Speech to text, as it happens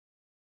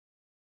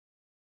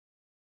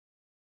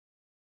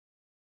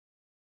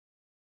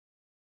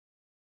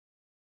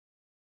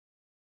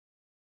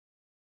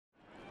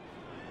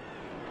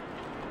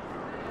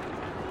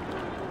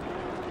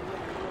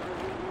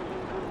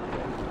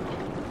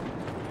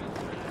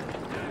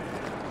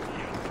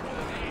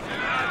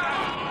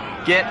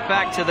Get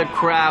back to the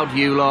crowd,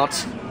 you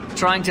lot.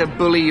 Trying to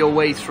bully your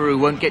way through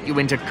won't get you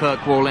into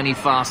Kirkwall any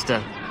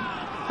faster.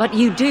 But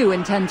you do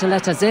intend to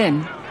let us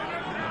in.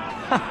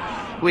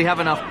 We have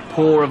enough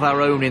poor of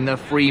our own in the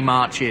free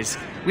marches.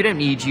 We don't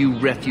need you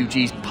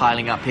refugees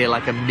piling up here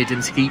like a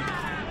middens heap.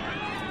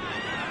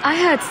 I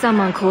heard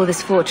someone call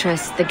this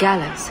fortress the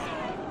Gallows.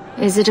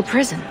 Is it a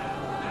prison?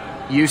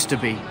 Used to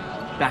be.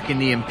 Back in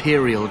the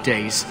Imperial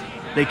days.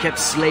 They kept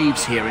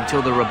slaves here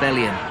until the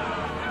rebellion.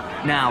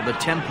 Now the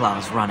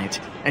Templars run it,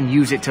 and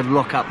use it to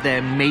lock up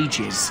their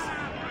mages.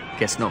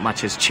 Guess not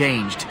much has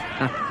changed.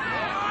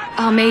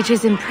 Are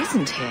mages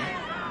imprisoned here?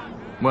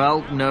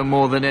 Well, no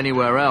more than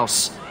anywhere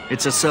else.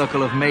 It's a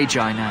circle of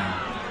magi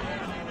now.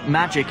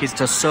 Magic is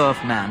to serve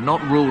man,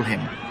 not rule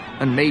him.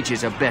 And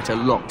mages are better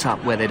locked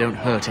up where they don't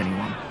hurt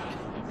anyone.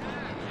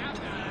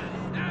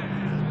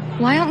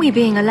 Why aren't we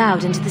being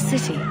allowed into the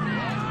city?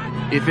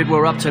 If it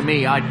were up to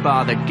me, I'd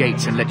bar the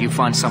gates and let you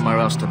find somewhere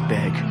else to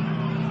beg.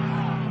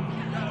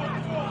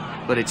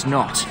 But it's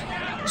not.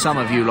 Some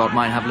of you lot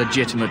might have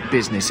legitimate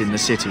business in the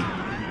city.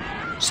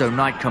 So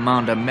Knight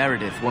Commander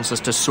Meredith wants us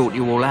to sort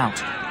you all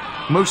out.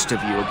 Most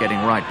of you are getting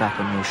right back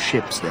on your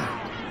ships there.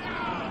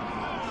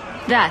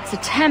 That's a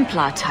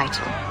Templar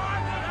title.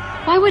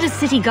 Why would a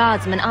city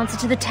guardsman answer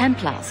to the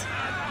Templars?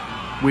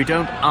 We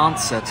don't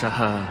answer to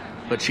her,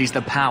 but she's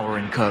the power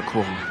in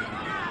Kirkwall.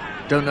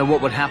 Don't know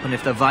what would happen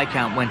if the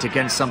Viscount went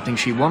against something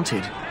she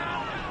wanted,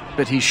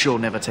 but he's sure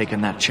never taken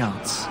that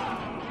chance.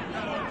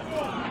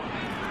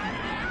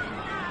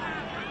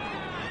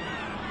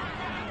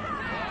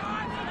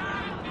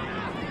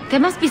 There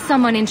must be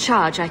someone in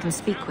charge I can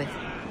speak with.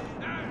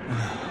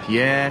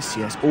 Yes,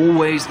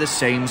 always the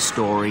same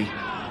story.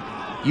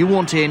 You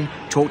want in,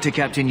 talk to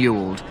Captain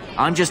Ewald.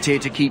 I'm just here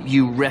to keep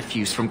you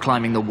refuse from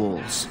climbing the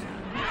walls.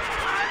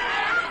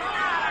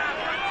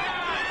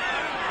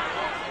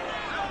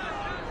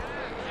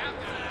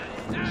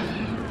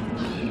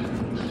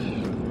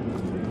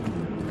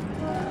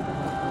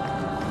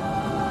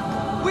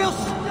 We'll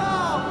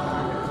stop!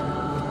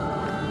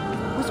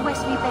 Was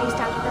Wesley based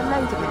out of the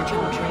Lotharing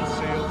Chantry?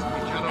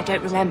 I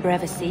don't remember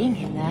ever seeing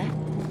him there.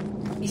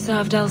 He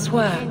served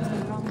elsewhere.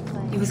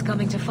 He was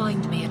coming to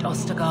find me at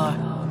Ostagar.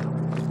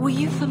 Were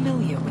you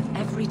familiar with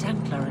every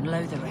Templar in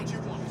Lothering?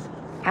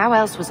 How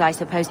else was I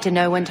supposed to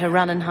know when to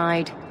run and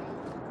hide?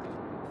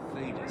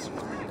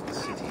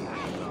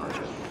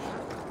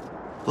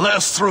 Let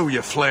us through,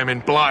 you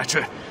flaming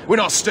blighter. We're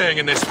not staying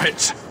in this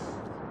pit.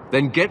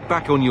 Then get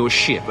back on your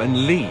ship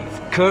and leave.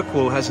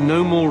 Kirkwall has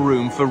no more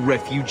room for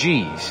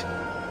refugees.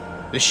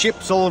 The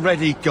ship's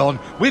already gone.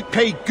 We've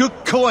paid good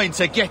coin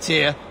to get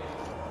here.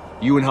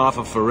 You and half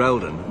of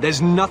Ferelden.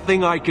 There's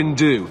nothing I can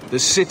do. The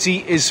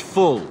city is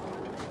full.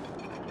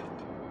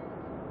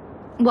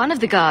 One of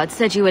the guards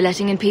said you were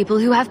letting in people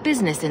who have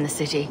business in the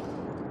city.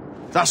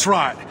 That's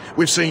right.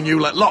 We've seen you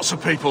let lots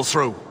of people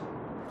through.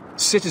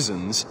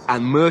 Citizens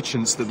and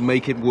merchants that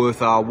make it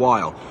worth our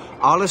while.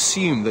 I'll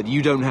assume that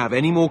you don't have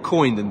any more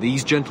coin than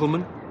these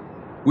gentlemen.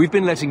 We've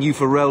been letting you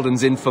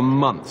Fereldans in for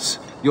months.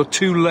 You're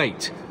too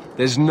late.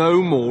 There's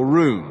no more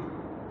room.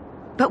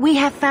 But we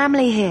have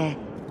family here.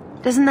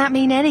 Doesn't that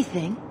mean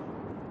anything?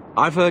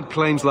 I've heard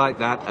claims like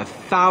that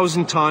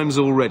 1,000 times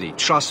already,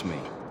 trust me.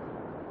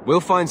 We'll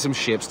find some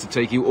ships to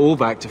take you all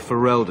back to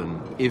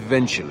Ferelden,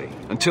 eventually.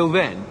 Until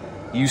then,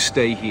 you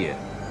stay here.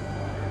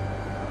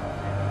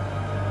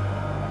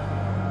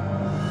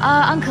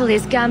 Our uncle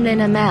is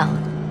Gamlin Amel.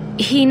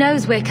 He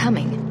knows we're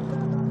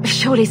coming.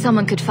 Surely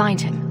someone could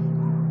find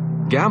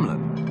him.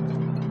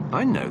 Gamlin?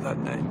 I know that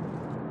name.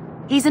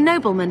 He's a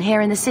nobleman here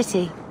in the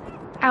city.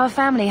 Our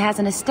family has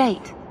an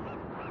estate.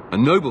 A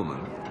nobleman?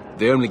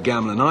 The only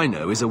Gamlin I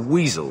know is a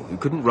weasel who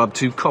couldn't rub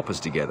two coppers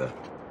together.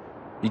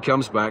 He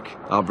comes back,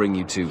 I'll bring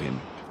you to him.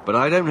 But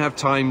I don't have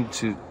time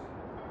to...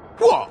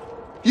 What?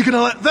 You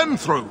gonna let them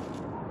through?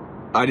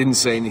 I didn't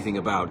say anything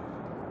about...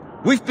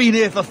 We've been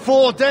here for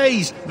 4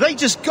 days. They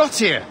just got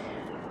here.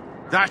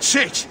 That's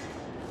it.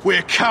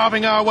 We're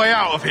carving our way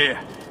out of here.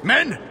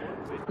 Men!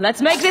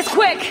 Let's make this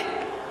quick!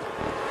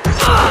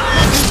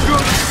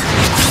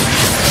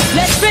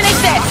 Let's finish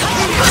this!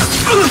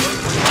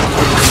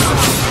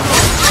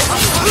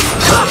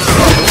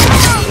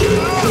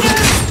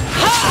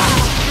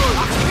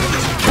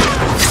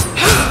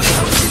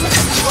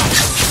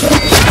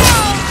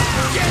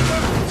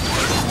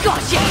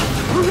 Gotcha!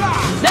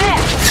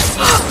 There!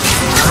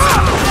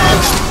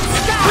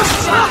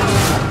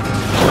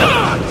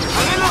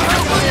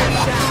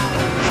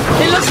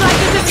 It looks like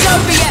this isn't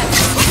over yet!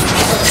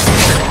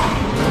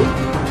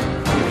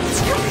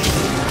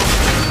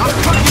 I'll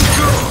cut you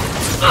through!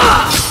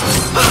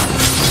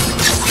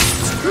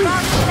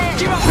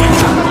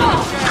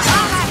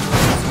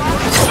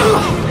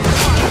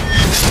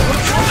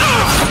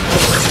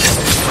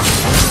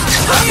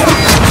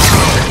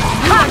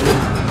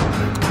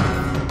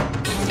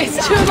 It's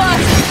too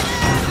much!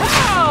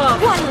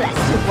 One less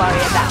to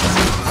worry about.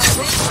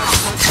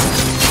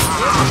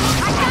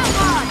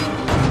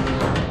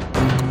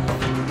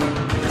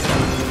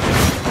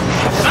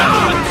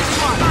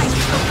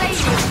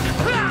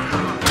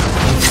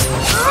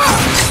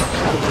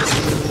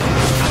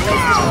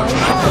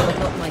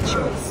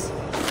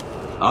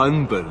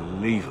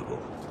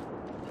 Unbelievable.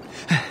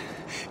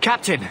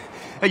 Captain,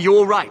 are you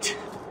all right?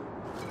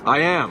 I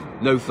am,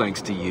 no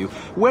thanks to you.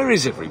 Where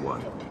is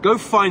everyone? Go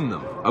find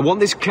them. I want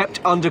this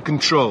kept under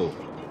control.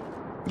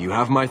 You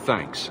have my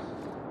thanks.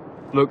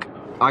 Look,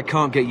 I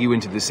can't get you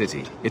into the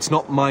city. It's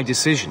not my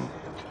decision.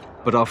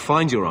 But I'll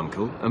find your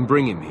uncle and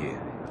bring him here.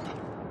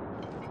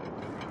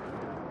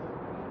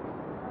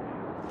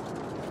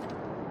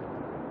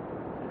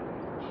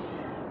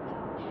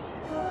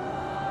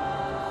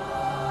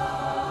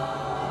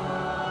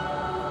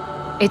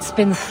 It's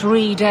been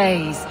 3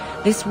 days.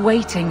 This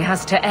waiting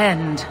has to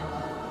end.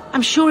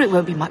 I'm sure it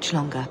won't be much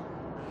longer.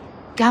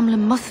 Gamlen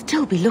must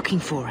still be looking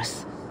for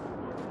us.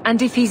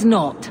 And if he's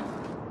not?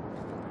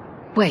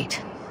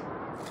 Wait.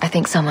 I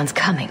think someone's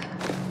coming.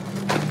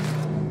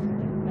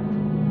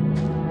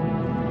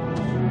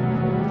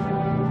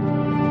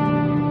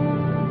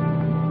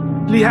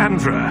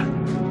 Leandra!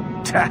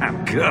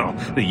 Damn, girl,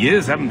 the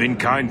years haven't been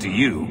kind to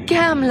you.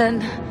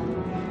 Gamlen!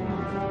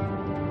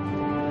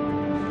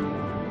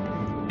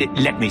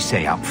 Let me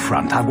say up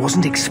front, I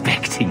wasn't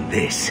expecting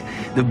this.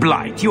 The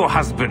Blight, your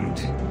husband,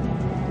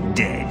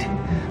 dead.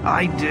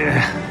 I'd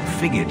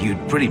figured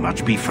you'd pretty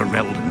much be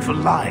Ferelden for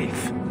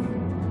life.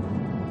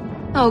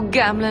 Oh,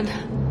 Gamlen.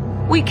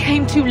 We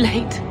came too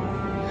late.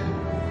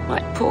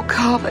 My poor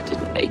Carver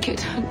didn't make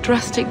it, and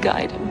Drastic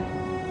guide him.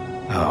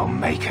 Oh,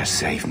 Maker,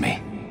 save me.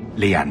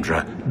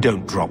 Leandra,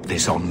 don't drop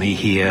this on me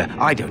here.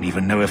 I don't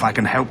even know if I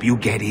can help you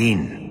get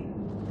in.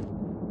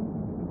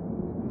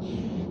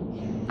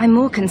 I'm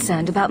more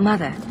concerned about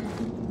Mother.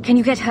 Can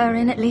you get her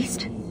in at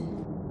least?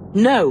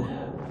 No.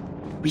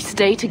 We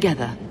stay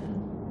together.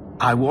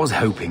 I was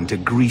hoping to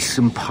grease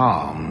some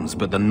palms,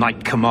 but the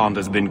Knight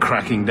Commander's been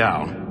cracking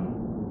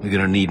down. We're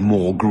gonna need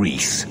more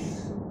grease.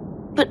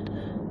 But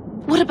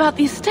what about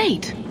the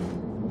estate?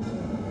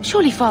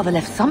 Surely Father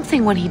left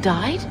something when he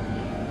died?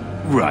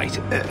 Right,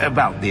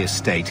 about the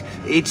estate.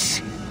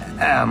 It's,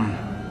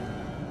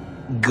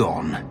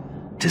 gone.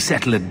 To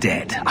settle a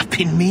debt. I've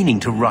been meaning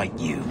to write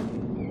you.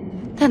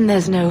 Then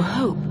there's no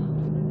hope.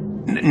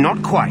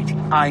 Not quite.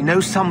 I know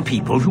some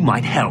people who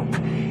might help.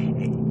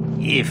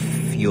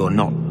 If you're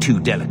not too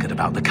delicate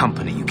about the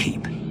company you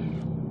keep.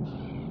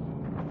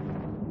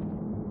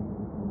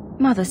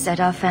 Mother said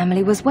our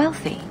family was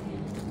wealthy.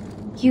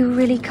 You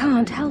really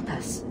can't help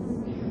us.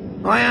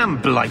 I am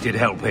blighted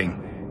helping.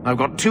 I've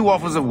got 2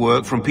 offers of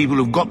work from people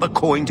who've got the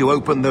coin to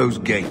open those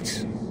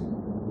gates.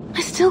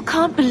 I still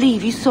can't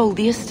believe you sold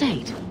the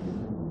estate.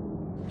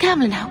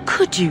 Gamlen, how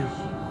could you?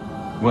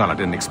 Well, I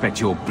didn't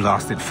expect your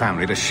blasted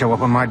family to show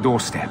up on my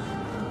doorstep.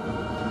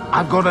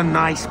 I've got a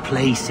nice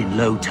place in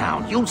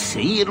Lowtown. You'll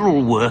see, it'll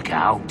all work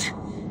out.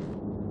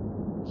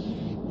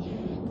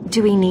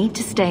 Do we need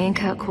to stay in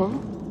Kirkwall?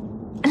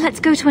 Let's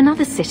go to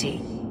another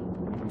city.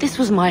 This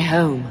was my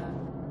home.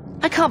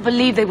 I can't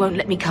believe they won't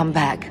let me come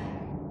back.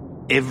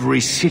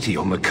 Every city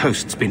on the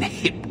coast's been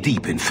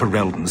hip-deep in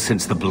Ferelden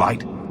since the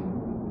Blight.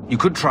 You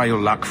could try your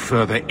luck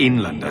further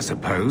inland, I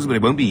suppose, but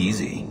it won't be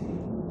easy.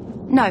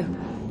 No,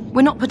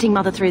 we're not putting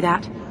Mother through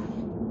that.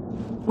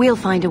 We'll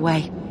find a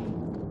way.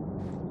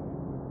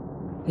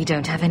 We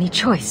don't have any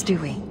choice, do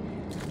we?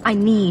 I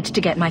need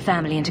to get my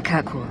family into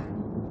Kirkwall.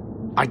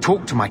 I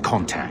talked to my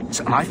contacts,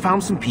 and I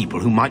found some people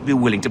who might be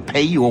willing to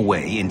pay your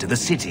way into the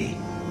city.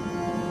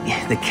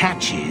 The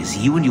catch is,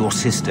 you and your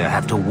sister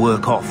have to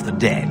work off the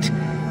debt.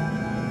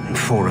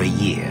 For a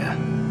year.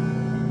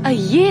 A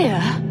year?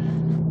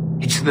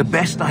 It's the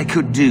best I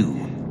could do.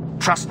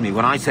 Trust me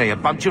when I say a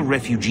bunch of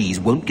refugees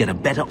won't get a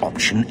better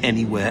option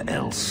anywhere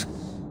else.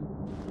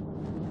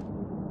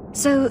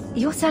 So,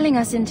 you're selling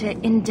us into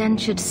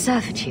indentured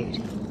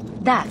servitude?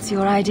 That's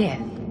your idea?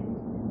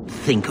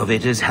 Think of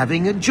it as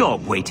having a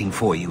job waiting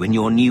for you in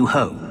your new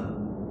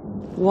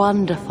home.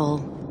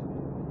 Wonderful.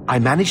 I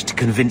managed to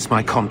convince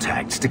my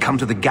contacts to come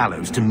to the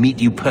gallows to meet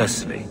you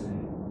personally.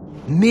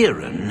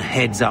 Marian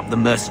heads up the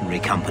mercenary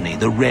company,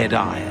 the Red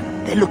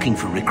Iron. They're looking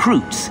for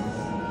recruits.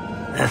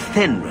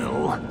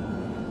 Fenrir,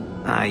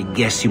 I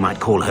guess you might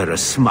call her a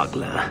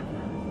smuggler.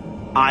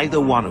 Either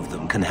one of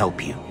them can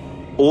help you.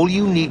 All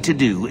you need to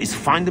do is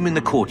find them in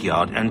the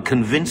courtyard and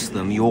convince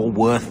them you're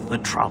worth the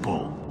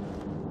trouble.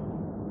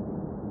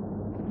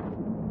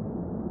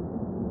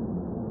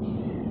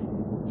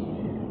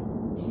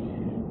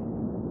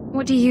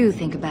 What do you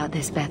think about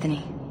this,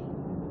 Bethany?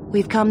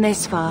 We've come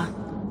this far.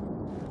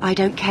 I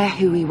don't care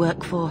who we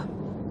work for,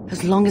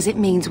 as long as it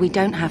means we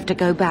don't have to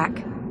go back.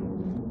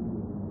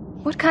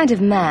 What kind of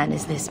man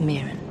is this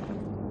Marian?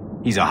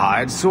 He's a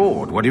hired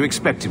sword. What do you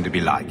expect him to be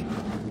like?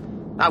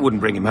 I wouldn't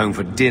bring him home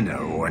for dinner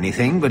or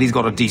anything, but he's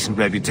got a decent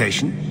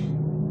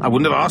reputation. I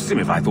wouldn't have asked him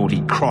if I thought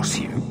he'd cross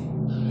you.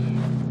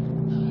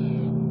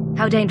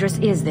 How dangerous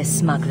is this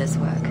smuggler's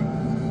work?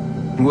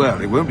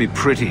 Well, it won't be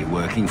pretty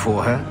working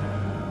for her.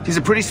 She's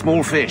a pretty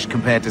small fish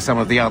compared to some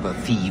of the other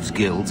thieves'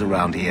 guilds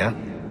around here.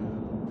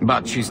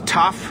 But she's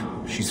tough,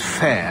 she's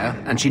fair,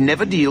 and she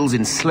never deals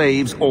in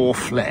slaves or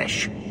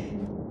flesh.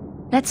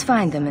 Let's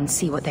find them and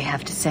see what they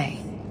have to say.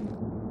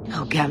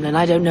 Oh, Gamlen,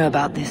 I don't know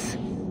about this.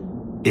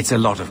 It's a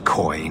lot of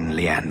coin,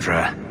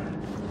 Leandra.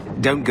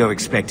 Don't go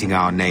expecting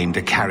our name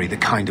to carry the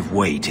kind of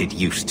weight it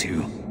used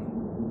to.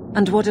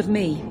 And what of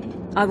me?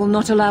 I will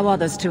not allow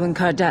others to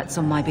incur debts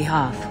on my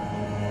behalf.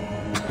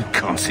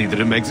 Can't see that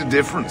it makes a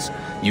difference.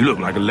 You look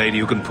like a lady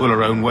who can pull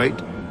her own weight.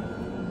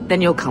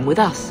 Then you'll come with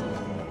us.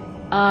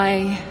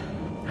 I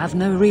have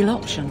no real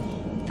option.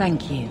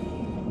 Thank you.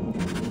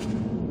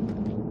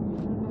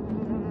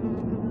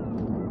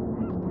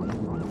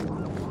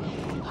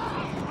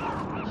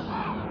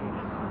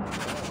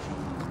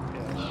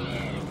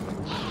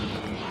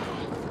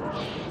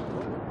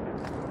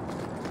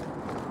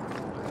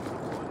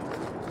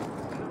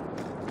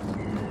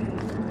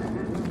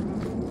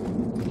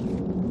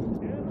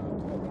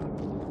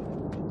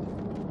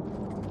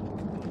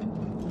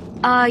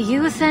 Are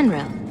you a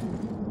Fenrir?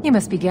 You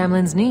must be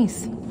Gamlen's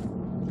niece.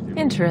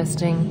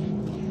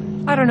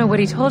 Interesting. I don't know what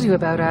he told you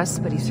about us,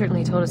 but he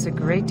certainly told us a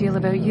great deal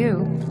about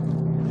you.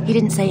 He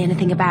didn't say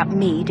anything about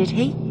me, did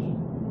he?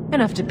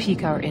 Enough to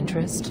pique our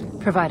interest,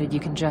 provided you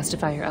can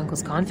justify your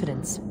uncle's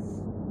confidence.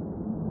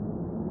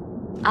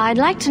 I'd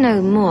like to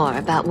know more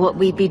about what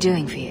we'd be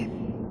doing for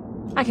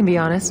you. I can be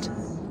honest.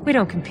 We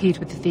don't compete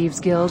with the Thieves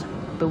Guild,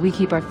 but we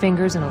keep our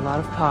fingers in a lot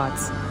of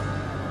pots.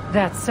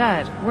 That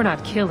said, we're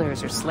not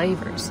killers or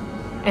slavers.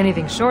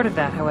 Anything short of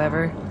that,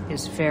 however,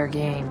 is fair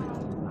game.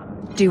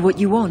 Do what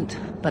you want,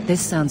 but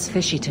this sounds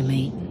fishy to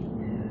me.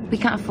 We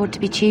can't afford to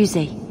be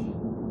choosy.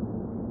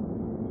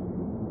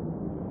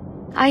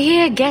 I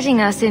hear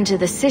getting us into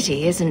the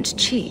city isn't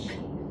cheap.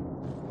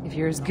 If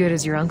you're as good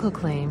as your uncle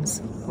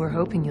claims, we're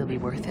hoping you'll be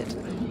worth it.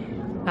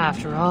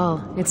 After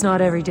all, it's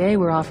not every day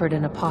we're offered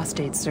an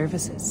apostate's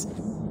services.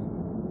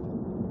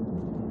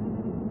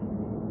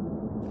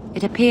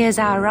 It appears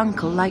our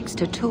uncle likes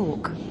to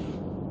talk.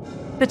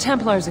 The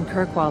Templars in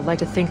Kirkwall like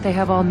to think they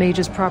have all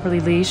mages properly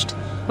leashed,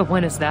 but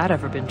when has that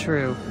ever been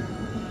true?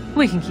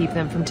 We can keep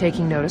them from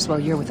taking notice while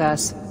you're with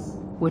us.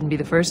 Wouldn't be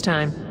the first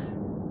time.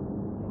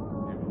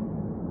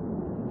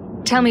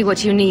 Tell me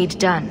what you need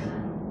done.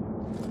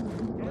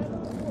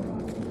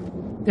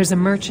 There's a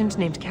merchant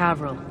named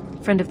Cavril,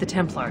 friend of the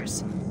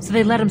Templars, so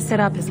they let him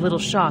set up his little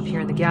shop here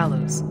in the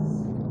Gallows.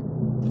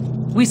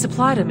 We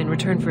supplied him in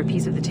return for a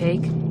piece of the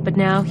take, but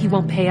now he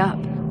won't pay up.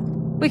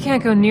 We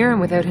can't go near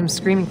him without him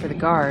screaming for the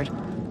guard,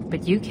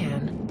 but you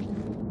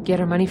can. Get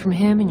our money from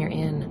him and you're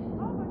in.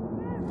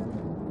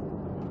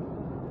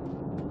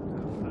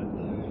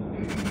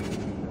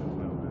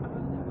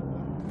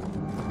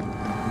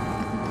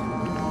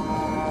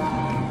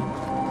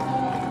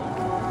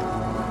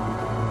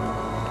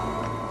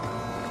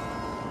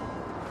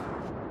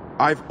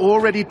 I've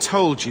already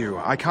told you,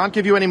 I can't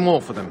give you any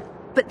more for them.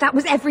 But that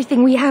was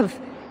everything we have.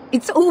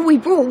 It's all we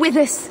brought with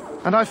us.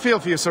 And I feel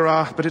for you,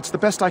 Sarah, but it's the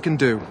best I can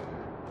do.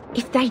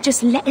 If they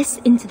just let us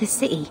into the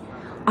city,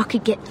 I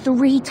could get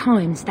 3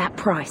 times that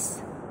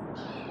price.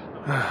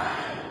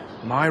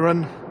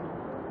 Myron?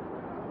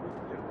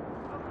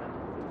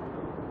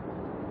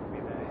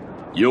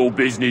 Your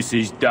business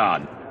is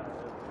done.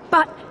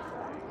 But...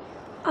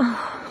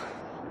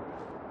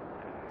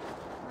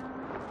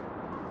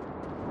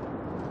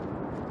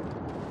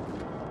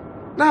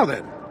 Now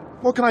then,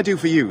 what can I do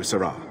for you,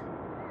 Sarah?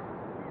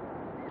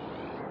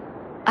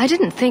 I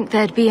didn't think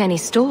there'd be any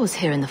stores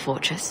here in the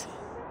fortress.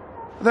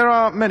 There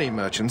are many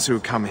merchants who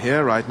come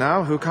here right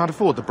now who can't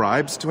afford the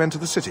bribes to enter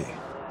the city.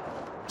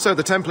 So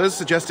the Templars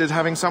suggested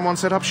having someone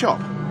set up shop,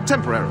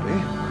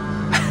 temporarily.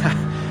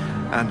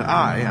 And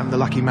I am the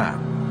lucky man.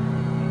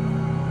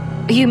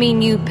 You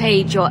mean you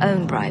paid your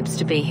own bribes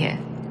to be here?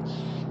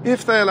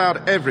 If they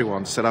allowed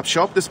everyone to set up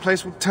shop, this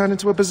place would turn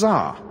into a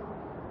bazaar.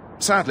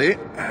 Sadly,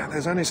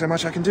 there's only so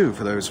much I can do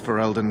for those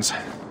Fereldans.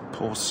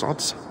 Poor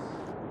sods.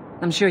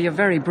 I'm sure you're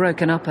very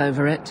broken up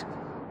over it.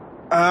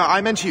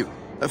 I meant you.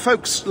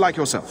 Folks like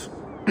yourself.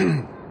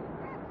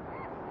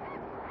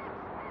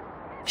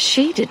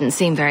 She didn't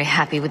seem very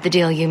happy with the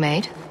deal you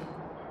made.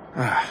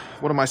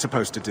 What am I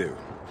supposed to do?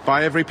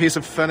 Buy every piece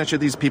of furniture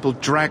these people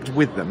dragged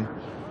with them?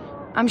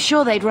 I'm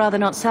sure they'd rather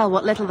not sell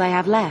what little they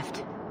have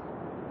left.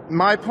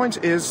 My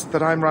point is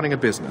that I'm running a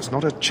business,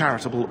 not a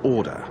charitable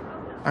order.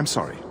 I'm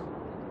sorry.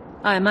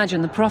 I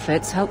imagine the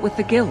profits help with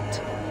the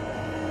guilt.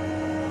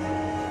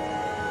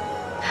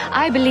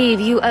 I believe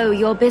you owe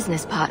your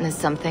business partners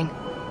something.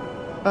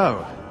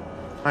 Oh,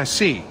 I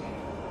see.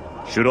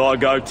 Should I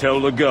go tell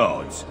the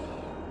guards?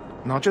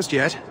 Not just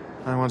yet.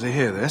 I want to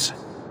hear this.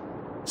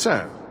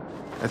 So,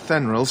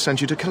 Ethenril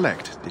sent you to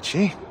collect, did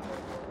she?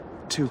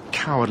 Too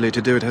cowardly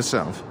to do it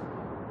herself.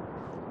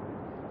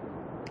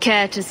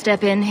 Care to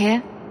step in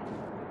here?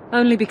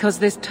 Only because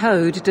this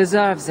toad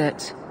deserves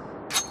it.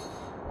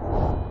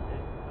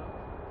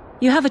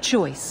 You have a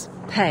choice.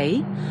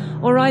 Pay,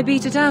 or I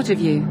beat it out of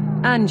you,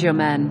 and your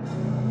men.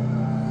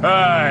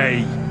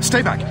 Hey!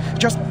 Stay back.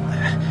 Just...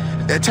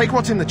 take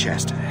what's in the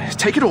chest.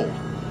 Take it all.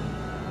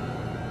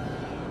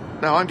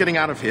 Now I'm getting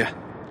out of here.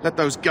 Let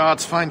those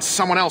guards find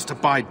someone else to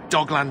buy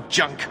Dogland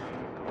junk.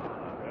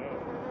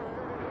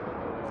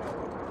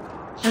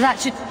 That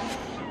should...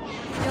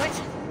 do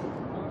it.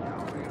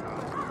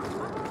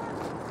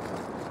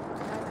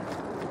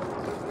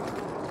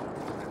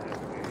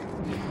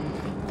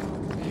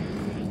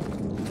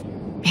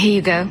 Here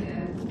you go,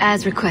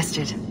 as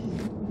requested.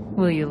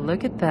 Will you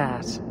look at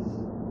that?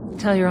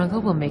 Tell your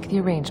uncle we'll make the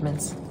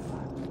arrangements.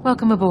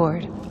 Welcome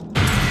aboard.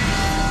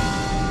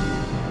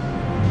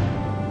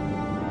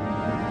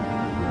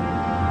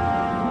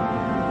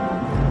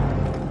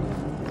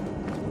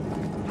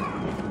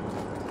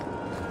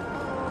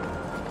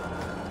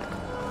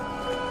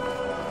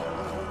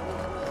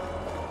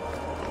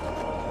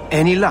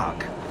 Any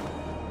luck?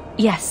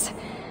 Yes,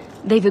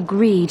 they've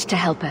agreed to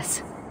help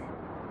us.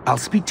 I'll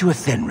speak to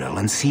Athenril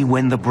and see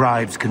when the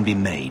bribes can be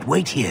made.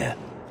 Wait here.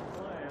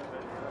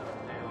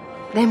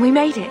 Then we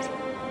made it.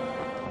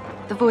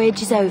 The voyage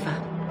is over.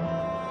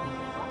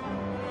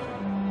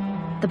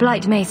 The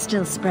blight may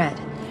still spread,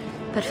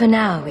 but for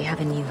now we have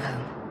a new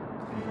home.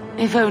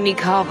 If only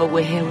Carver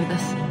were here with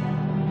us.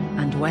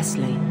 And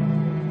Wesley.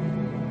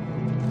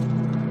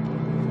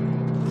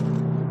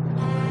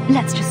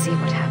 Let's just see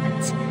what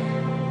happens.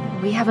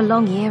 We have a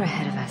long year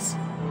ahead of us.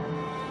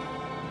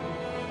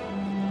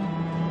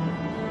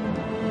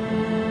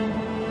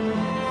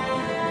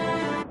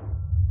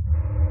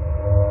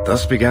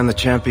 Thus began the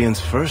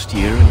champion's first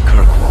year in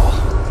Kirkwall.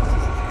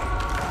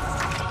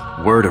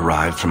 Word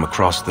arrived from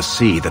across the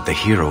sea that the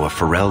hero of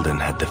Ferelden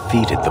had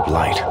defeated the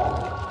Blight.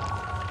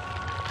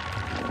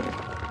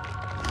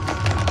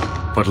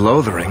 But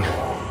Lothering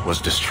was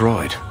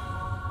destroyed.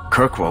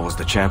 Kirkwall was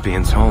the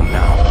champion's home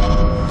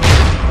now.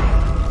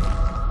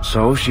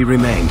 So she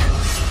remained,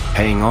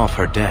 paying off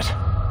her debt.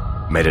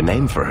 Made a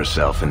name for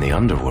herself in the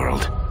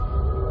underworld.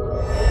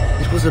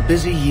 It was a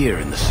busy year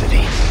in the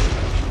city.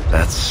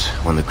 That's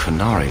when the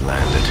Qunari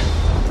landed.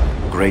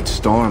 A great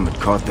storm had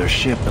caught their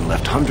ship and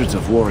left hundreds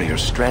of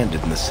warriors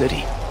stranded in the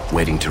city,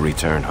 waiting to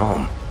return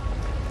home.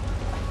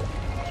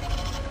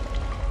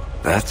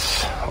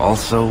 That's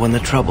also when the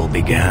trouble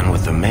began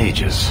with the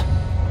mages.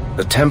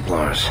 The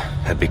Templars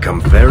had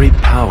become very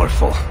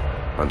powerful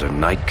under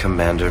Knight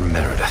Commander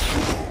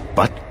Meredith.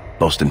 But,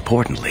 most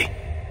importantly,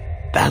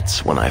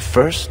 that's when I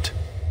first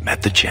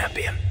met the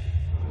champion.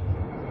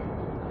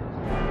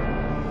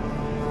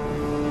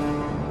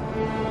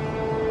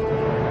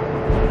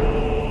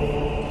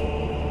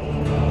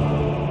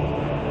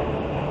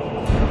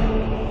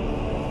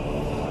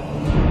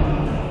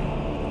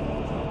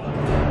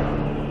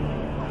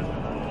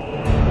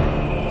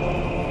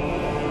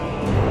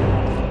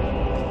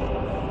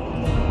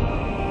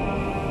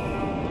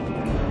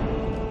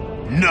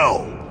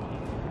 No!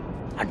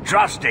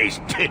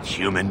 Andraste's tits,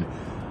 human.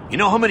 You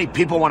know how many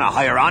people want to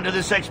hire onto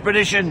this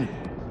expedition?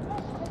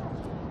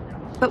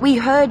 But we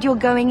heard you're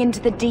going into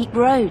the deep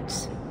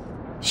roads.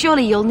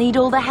 Surely you'll need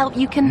all the help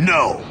you can...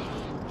 No!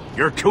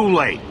 You're too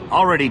late.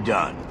 Already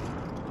done.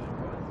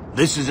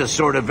 This is a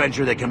sort of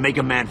venture that can make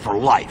a man for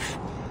life.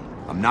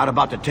 I'm not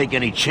about to take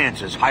any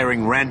chances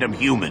hiring random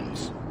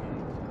humans.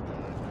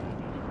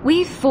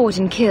 We've fought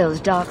and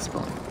killed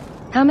Darkspawn.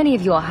 How many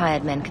of your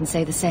hired men can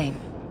say the same?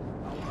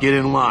 Get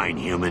in line,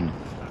 human.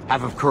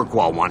 Half of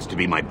Kirkwall wants to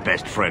be my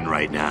best friend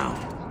right now.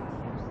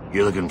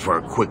 You're looking for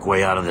a quick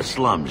way out of the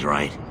slums,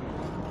 right?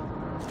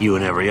 You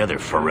and every other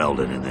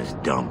Ferelden in this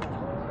dump.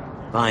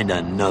 Find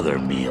another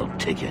meal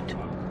ticket.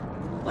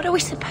 What are we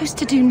supposed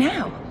to do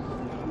now?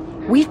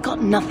 We've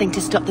got nothing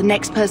to stop the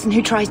next person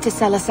who tries to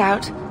sell us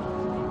out.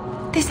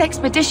 This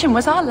expedition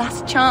was our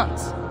last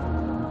chance.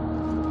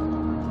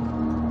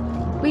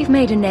 We've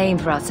made a name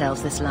for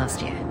ourselves this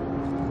last year.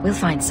 We'll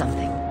find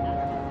something.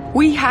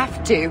 We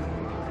have to.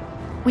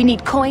 We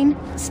need coin,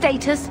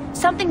 status,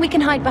 something we can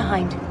hide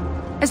behind.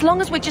 As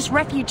long as we're just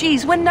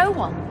refugees, we're no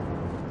one.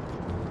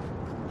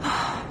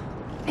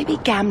 Maybe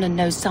Gamlen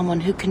knows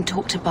someone who can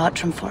talk to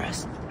Bartram for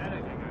us.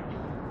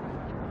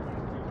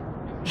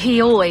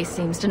 He always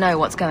seems to know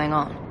what's going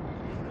on.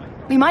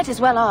 We might as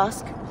well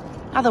ask.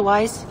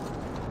 Otherwise,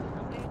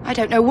 I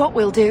don't know what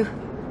we'll do.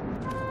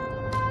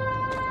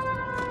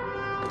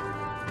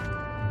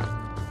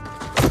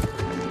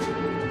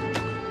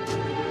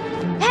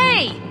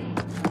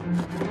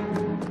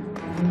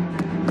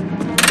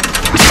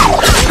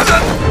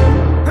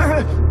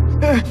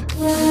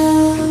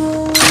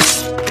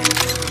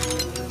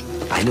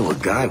 I knew a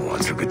guy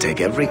once who could take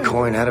every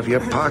coin out of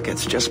your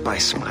pockets just by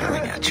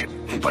smiling at you.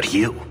 But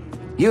you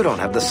don't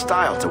have the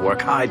style to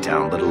work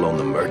Hightown, let alone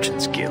the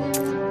Merchants Guild.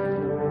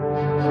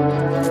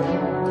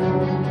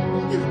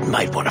 You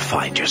might want to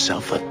find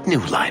yourself a new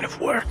line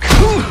of work.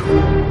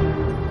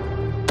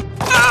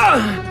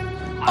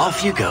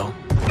 Off you go.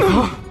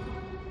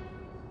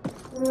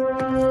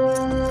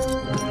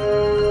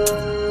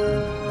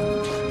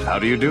 How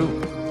do you do?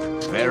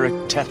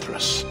 Varric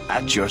Tethras,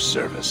 at your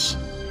service.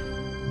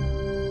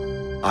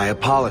 I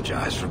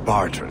apologize for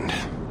Bartrand.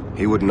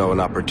 He wouldn't know an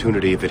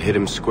opportunity if it hit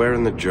him square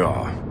in the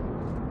jaw.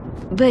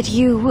 But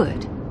you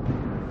would.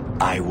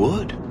 I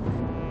would.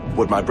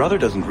 What my brother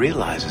doesn't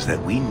realize is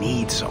that we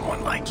need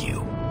someone like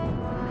you.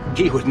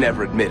 He would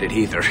never admit it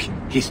either.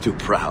 He's too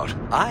proud.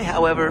 I,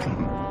 however,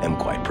 am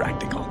quite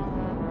practical.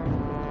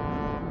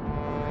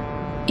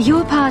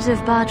 You're part of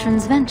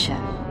Bartrand's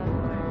venture?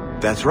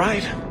 That's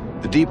right.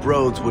 The deep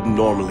roads wouldn't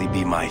normally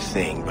be my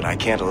thing, but I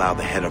can't allow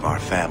the head of our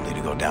family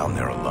to go down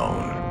there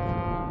alone.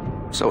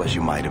 So as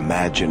you might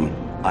imagine,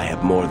 I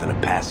have more than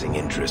a passing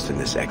interest in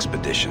this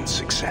expedition's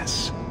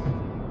success.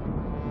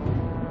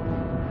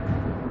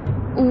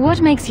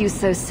 What makes you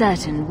so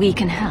certain we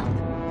can help?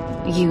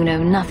 You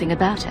know nothing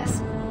about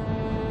us.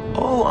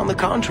 Oh, on the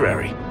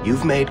contrary,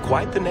 you've made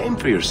quite the name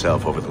for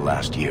yourself over the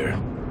last year.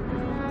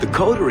 The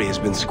coterie has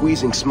been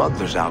squeezing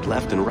smugglers out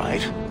left and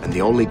right, and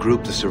the only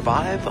group to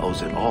survive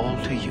owes it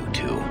all to you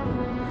two.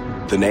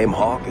 The name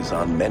Hawke is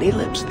on many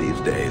lips these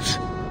days.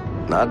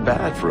 Not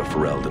bad for a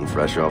Ferelden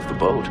fresh off the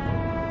boat.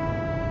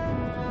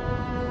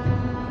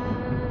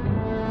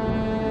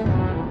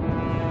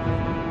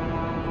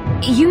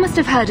 You must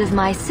have heard of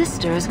my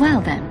sister as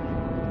well, then?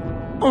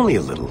 Only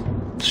a little.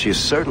 She is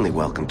certainly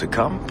welcome to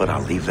come, but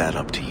I'll leave that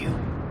up to you.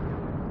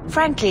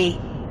 Frankly,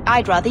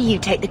 I'd rather you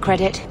take the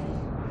credit.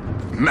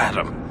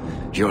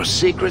 Madam, your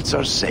secrets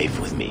are safe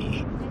with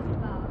me.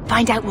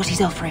 Find out what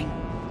he's offering.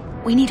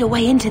 We need a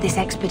way into this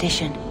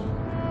expedition.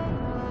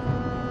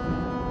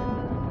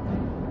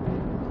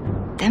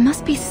 There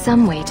must be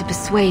some way to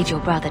persuade your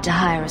brother to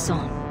hire us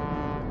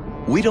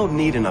on. We don't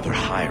need another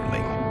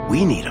hireling.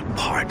 We need a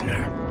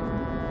partner.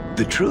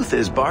 The truth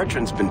is,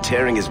 Bartrand's been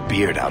tearing his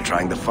beard out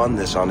trying to fund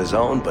this on his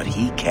own, but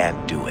he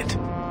can't do it.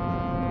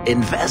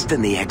 Invest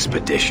in the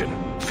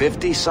expedition.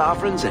 50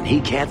 sovereigns and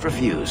he can't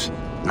refuse.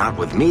 Not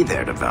with me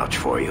there to vouch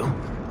for you.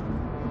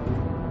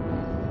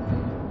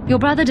 Your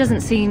brother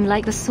doesn't seem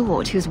like the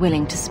sort who's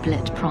willing to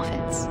split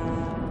profits.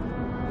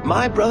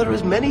 My brother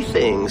is many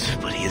things,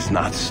 but he is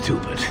not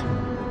stupid.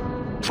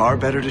 Far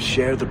better to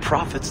share the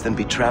profits than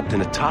be trapped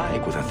in a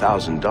tide with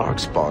 1,000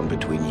 darkspawn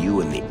between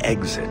you and the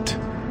exit.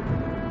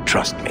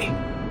 Trust me,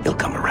 he'll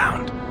come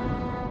around.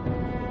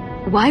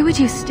 Why would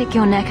you stick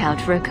your neck out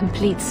for a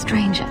complete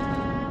stranger?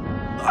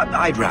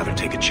 I'd rather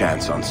take a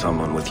chance on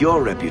someone with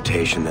your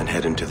reputation than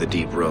head into the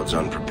deep roads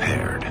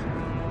unprepared.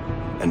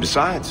 And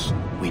besides,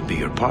 we'd be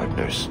your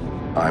partners.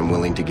 I'm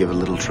willing to give a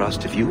little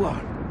trust if you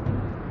are.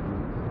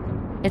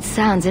 It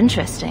sounds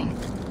interesting.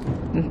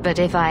 But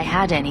if I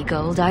had any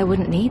gold, I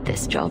wouldn't need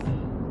this job.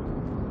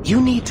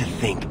 You need to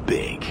think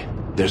big.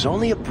 There's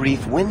only a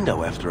brief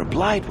window after a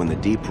blight when the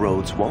deep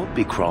roads won't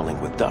be crawling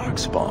with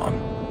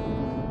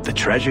darkspawn. The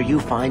treasure you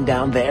find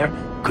down there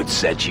could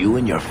set you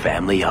and your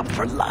family up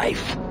for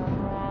life.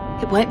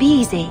 It won't be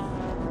easy,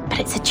 but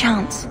it's a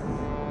chance.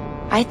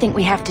 I think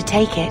we have to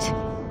take it.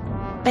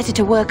 Better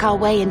to work our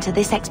way into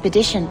this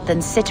expedition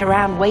than sit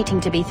around waiting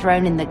to be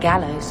thrown in the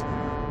gallows.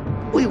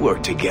 We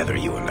work together,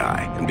 you and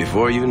I, and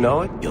before you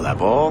know it, you'll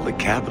have all the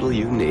capital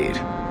you need.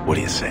 What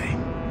do you say?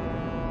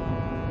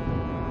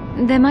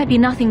 There might be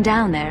nothing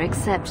down there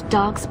except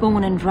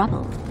darkspawn and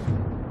rubble.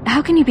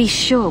 How can you be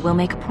sure we'll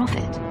make a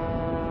profit?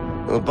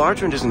 Well,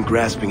 Bartrand isn't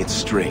grasping at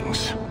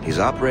strings. He's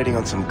operating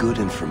on some good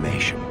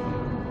information.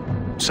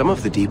 Some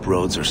of the deep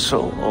roads are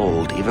so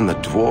old, even the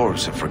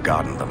dwarves have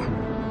forgotten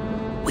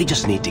them. We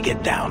just need to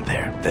get down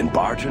there. Then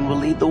Bartrand will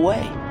lead the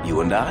way.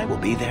 You and I will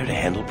be there to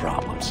handle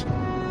problems.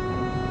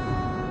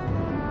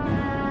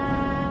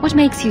 What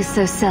makes you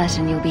so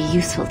certain you'll be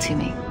useful to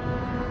me?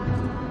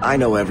 I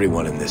know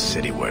everyone in this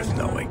city worth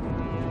knowing.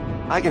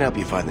 I can help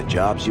you find the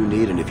jobs you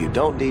need, and if you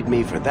don't need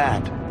me for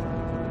that,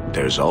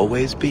 there's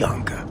always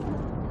Bianca.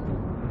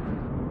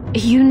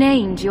 You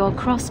named your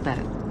crossbow.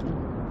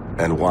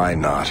 And why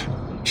not?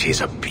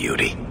 She's a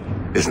beauty.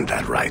 Isn't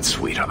that right,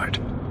 sweetheart?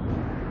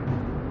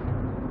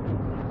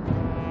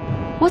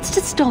 What's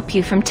to stop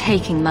you from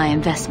taking my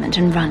investment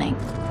and running?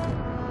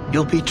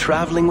 You'll be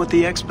traveling with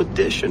the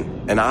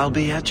expedition, and I'll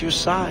be at your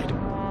side.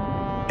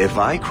 If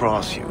I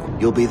cross you,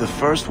 you'll be the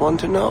first one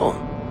to know,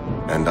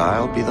 and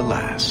I'll be the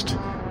last.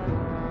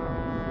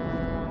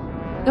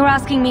 You're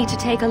asking me to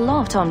take a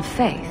lot on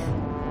faith.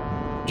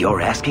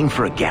 You're asking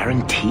for a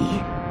guarantee?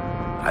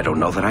 I don't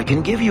know that I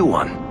can give you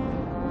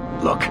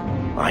one. Look,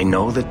 I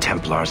know the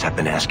Templars have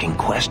been asking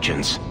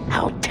questions.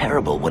 How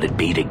terrible would it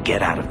be to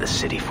get out of the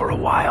city for a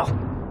while?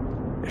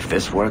 If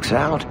this works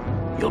out,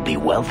 you'll be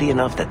wealthy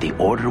enough that the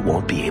Order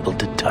won't be able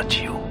to touch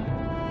you.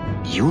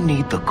 You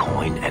need the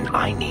coin, and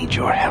I need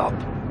your help.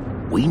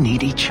 We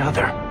need each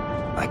other.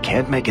 I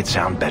can't make it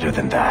sound better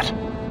than that.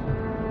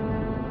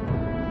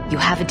 You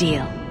have a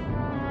deal.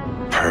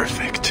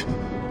 Perfect.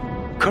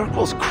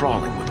 Kirkwall's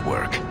crawling with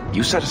work.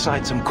 You set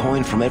aside some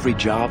coin from every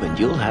job and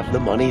you'll have the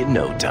money in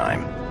no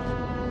time.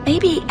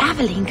 Maybe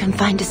Aveline can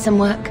find us some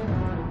work.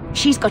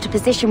 She's got a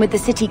position with the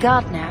city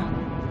guard now.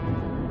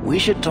 We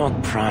should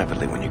talk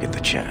privately when you get the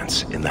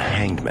chance. In the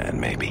Hanged Man,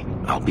 maybe.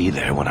 I'll be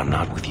there when I'm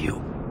not with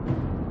you.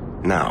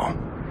 Now,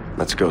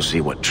 let's go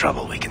see what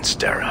trouble we can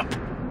stir up.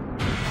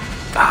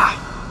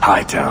 Ah,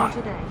 Hightown,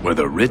 where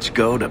the rich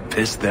go to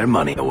piss their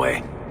money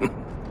away.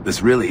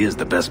 This really is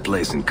the best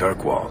place in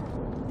Kirkwall.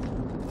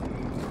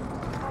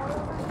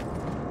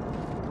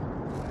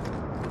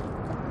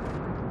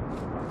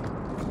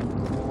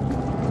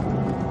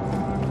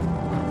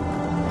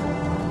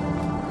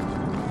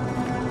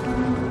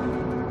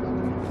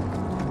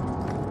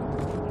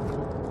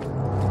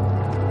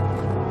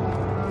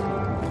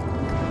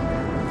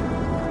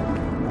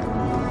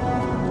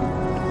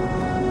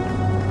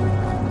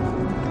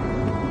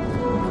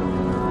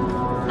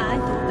 I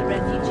thought the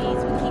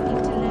refugees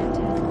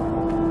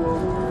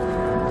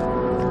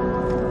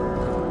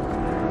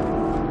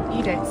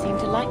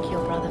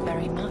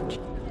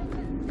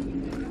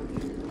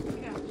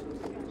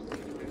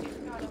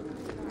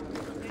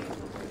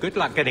Good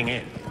luck getting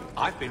in.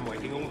 I've been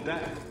waiting all day.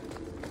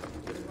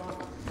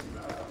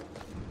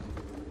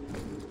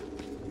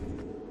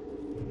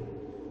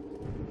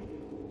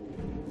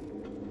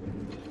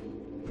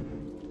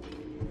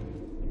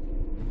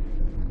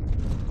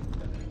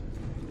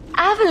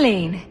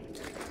 Aveline!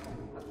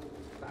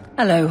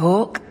 Hello,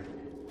 Hawke.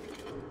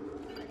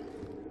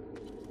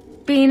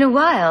 Been a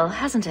while,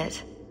 hasn't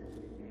it?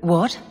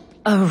 What?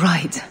 Oh,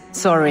 right.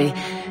 Sorry.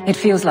 It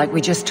feels like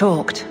we just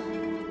talked.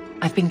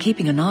 I've been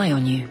keeping an eye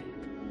on you.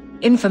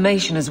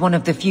 Information is one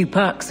of the few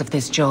perks of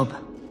this job.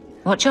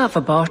 Watch out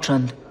for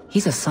Bertrand.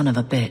 He's a son of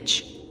a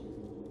bitch.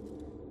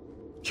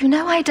 You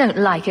know I don't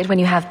like it when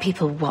you have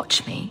people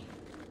watch me.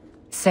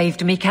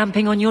 Saved me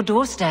camping on your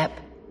doorstep.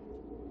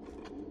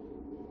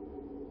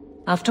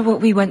 After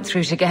what we went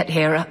through to get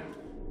here,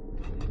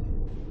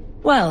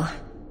 well,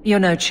 you're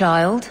no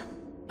child,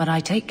 but I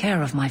take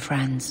care of my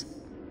friends.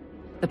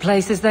 The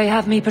places they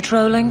have me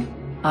patrolling,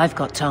 I've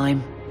got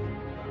time.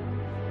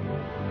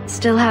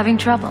 Still having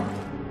trouble?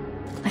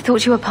 I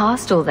thought you were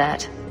past all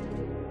that.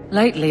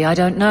 Lately, I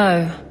don't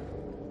know.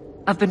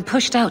 I've been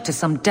pushed out to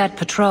some dead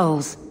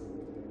patrols.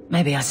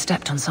 Maybe I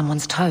stepped on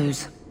someone's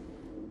toes.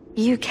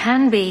 You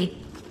can be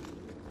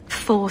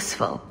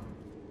forceful.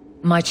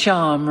 My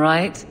charm,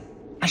 right?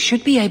 I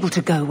should be able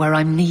to go where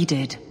I'm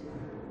needed.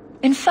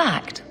 In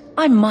fact,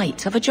 I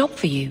might have a job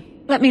for you.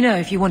 Let me know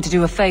if you want to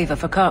do a favor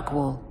for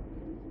Kirkwall.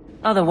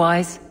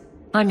 Otherwise,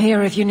 I'm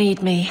here if you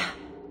need me.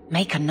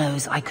 Maker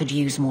knows I could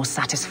use more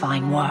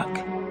satisfying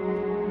work.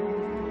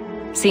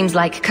 Seems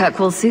like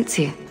Kirkwall suits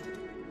you.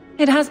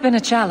 It has been a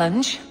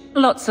challenge.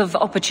 Lots of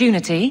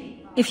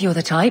opportunity, if you're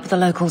the type the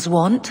locals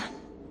want.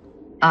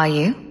 Are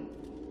you?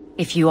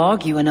 If you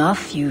argue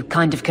enough, you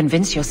kind of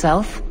convince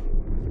yourself.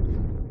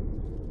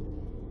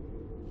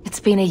 It's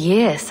been a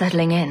year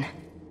settling in.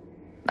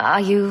 Are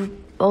you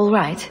all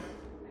right?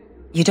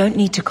 You don't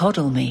need to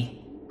coddle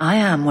me. I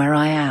am where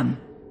I am.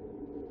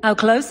 How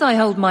close I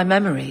hold my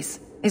memories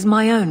is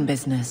my own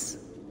business.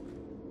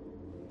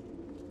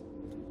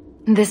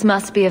 This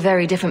must be a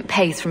very different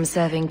pace from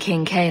serving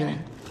King Kalen.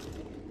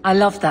 I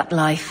love that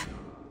life,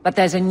 but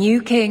there's a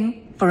new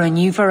king for a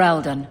new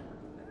Ferelden.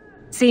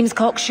 Seems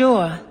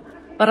cocksure,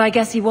 but I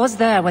guess he was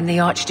there when the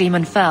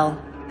Archdemon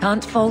fell.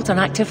 Can't fault an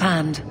active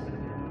hand.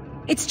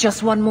 It's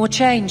just one more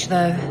change,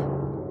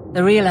 though.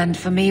 The real end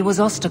for me was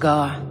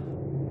Ostagar.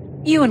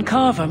 You and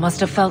Carver must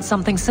have felt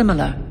something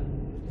similar.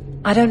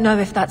 I don't know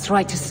if that's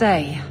right to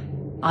say.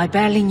 I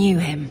barely knew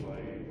him.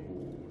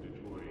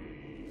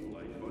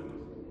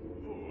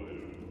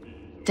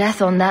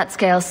 Death on that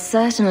scale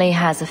certainly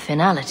has a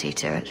finality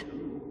to it.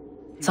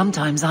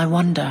 Sometimes I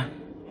wonder.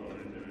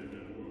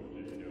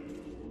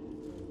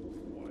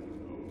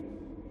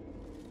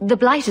 The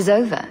Blight is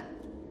over.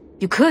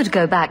 You could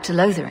go back to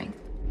Lothering.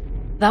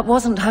 That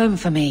wasn't home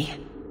for me.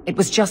 It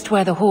was just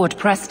where the Horde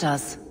pressed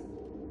us.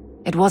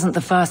 It wasn't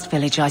the first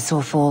village I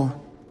saw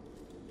fall.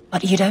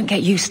 But you don't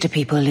get used to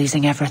people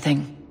losing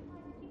everything.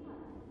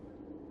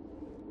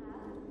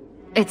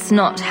 It's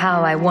not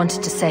how I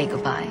wanted to say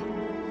goodbye.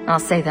 I'll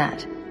say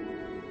that.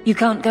 You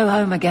can't go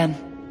home again.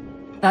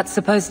 That's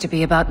supposed to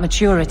be about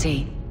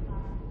maturity.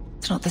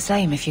 It's not the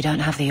same if you don't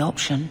have the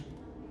option.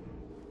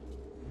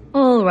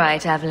 All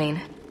right,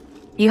 Aveline.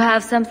 You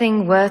have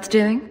something worth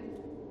doing?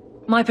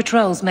 My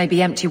patrols may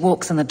be empty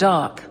walks in the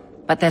dark,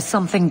 but there's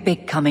something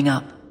big coming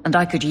up, and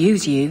I could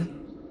use you.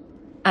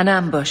 An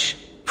ambush,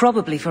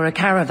 probably for a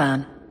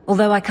caravan,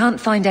 although I can't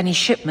find any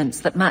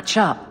shipments that match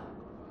up.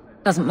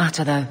 Doesn't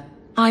matter though.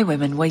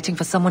 Highwaymen waiting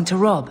for someone to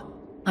rob.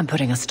 I'm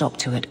putting a stop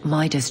to it,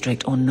 my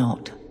district or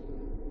not.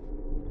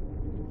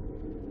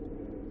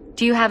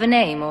 Do you have a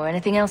name or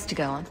anything else to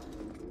go on?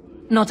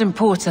 Not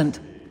important.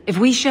 If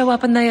we show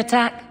up and they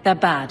attack, they're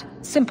bad.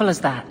 Simple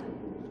as that.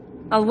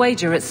 I'll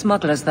wager it's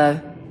smugglers though.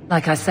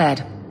 Like I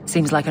said,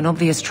 seems like an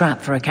obvious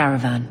trap for a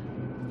caravan.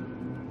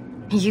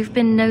 You've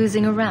been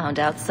nosing around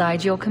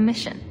outside your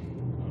commission.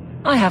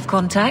 I have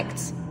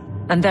contacts,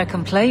 and they're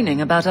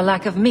complaining about a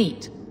lack of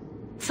meat.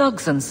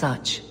 Thugs and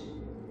such.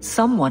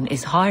 Someone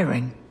is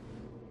hiring.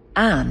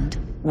 And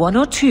one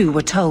or two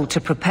were told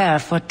to prepare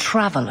for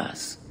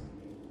travelers.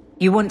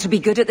 You want to be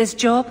good at this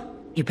job?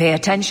 You pay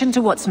attention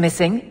to what's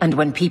missing, and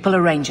when people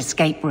arrange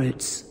escape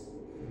routes.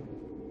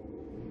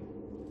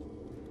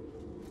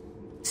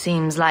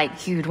 Seems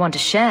like you'd want to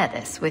share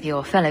this with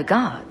your fellow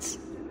guards.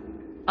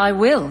 I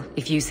will,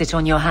 if you sit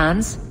on your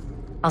hands.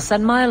 I'll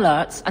send my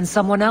alerts, and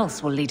someone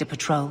else will lead a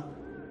patrol.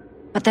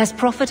 But there's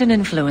profit and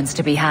influence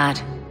to be had.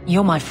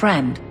 You're my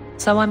friend,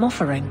 so I'm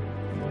offering.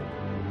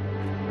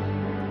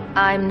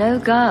 I'm no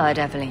guard,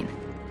 Aveline.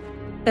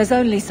 There's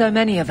only so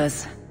many of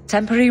us.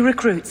 Temporary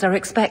recruits are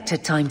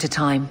expected time to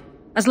time,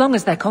 as long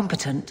as they're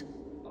competent.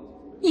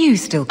 You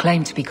still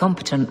claim to be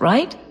competent,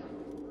 right?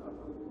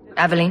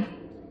 Aveline,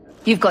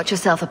 you've got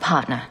yourself a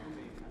partner.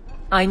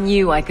 I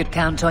knew I could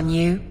count on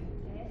you.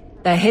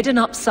 They're hidden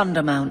up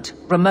Sundermount,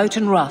 remote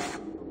and rough,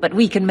 but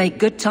we can make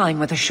good time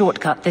with a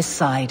shortcut this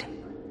side.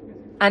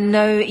 And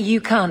no,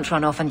 you can't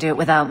run off and do it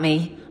without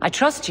me. I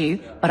trust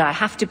you, but I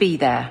have to be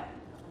there.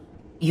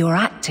 You're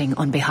acting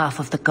on behalf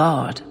of the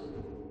Guard.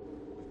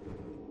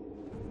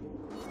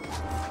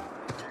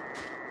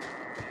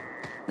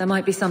 There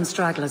might be some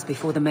stragglers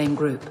before the main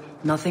group.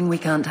 Nothing we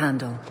can't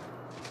handle.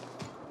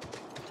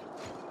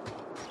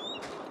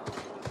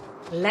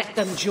 Let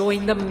them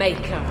join the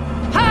Maker.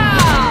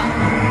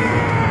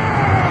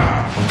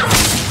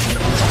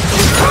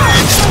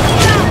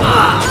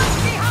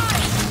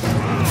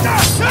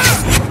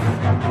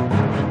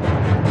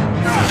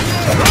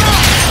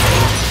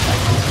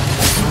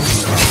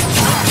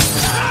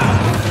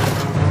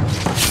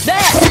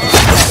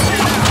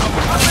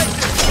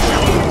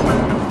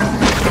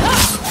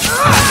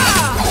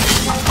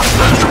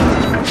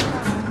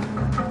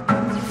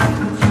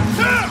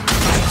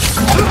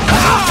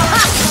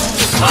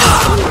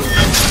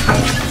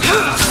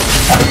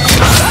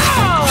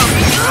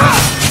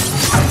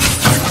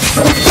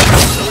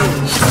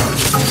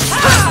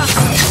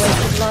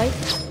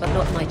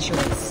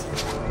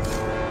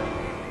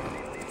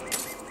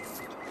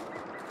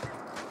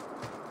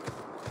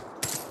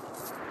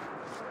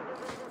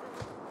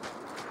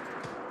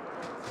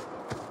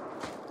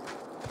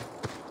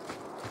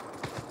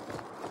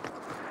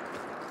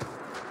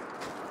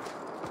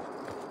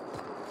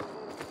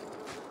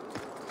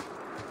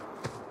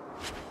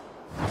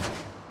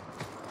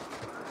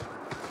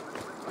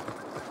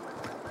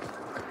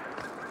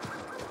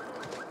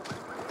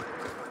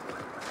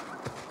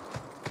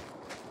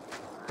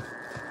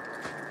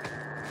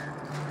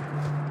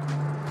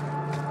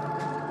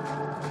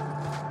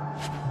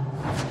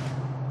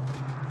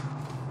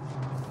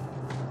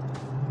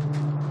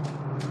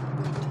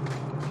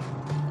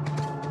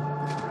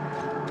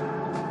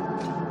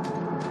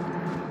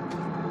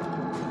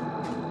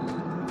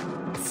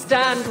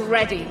 Stand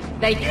ready.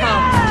 They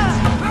come.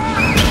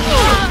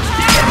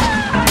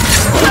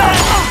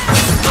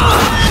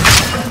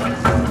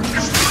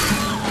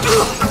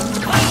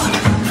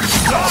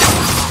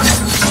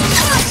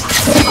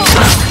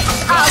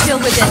 I'll deal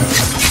with this.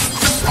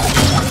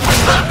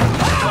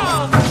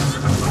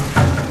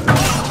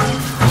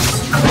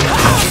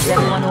 Is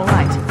everyone all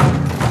right?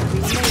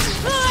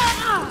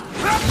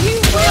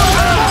 You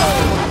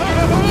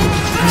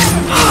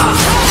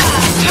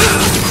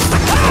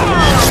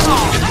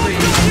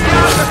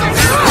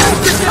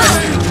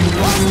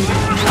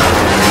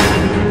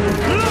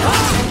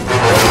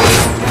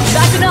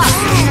That's enough!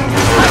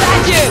 Come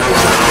at you!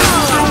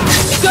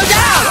 Go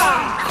down!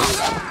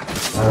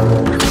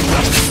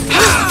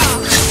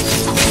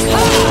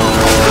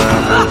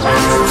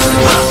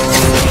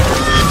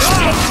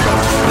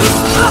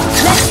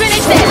 Let's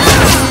finish this!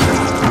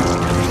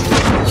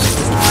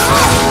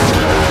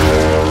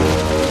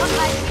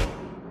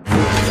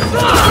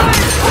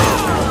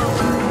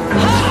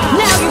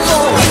 Now you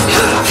fall!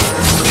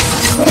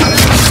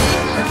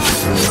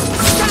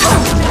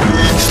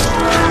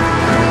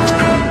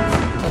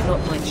 But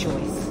not my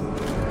choice.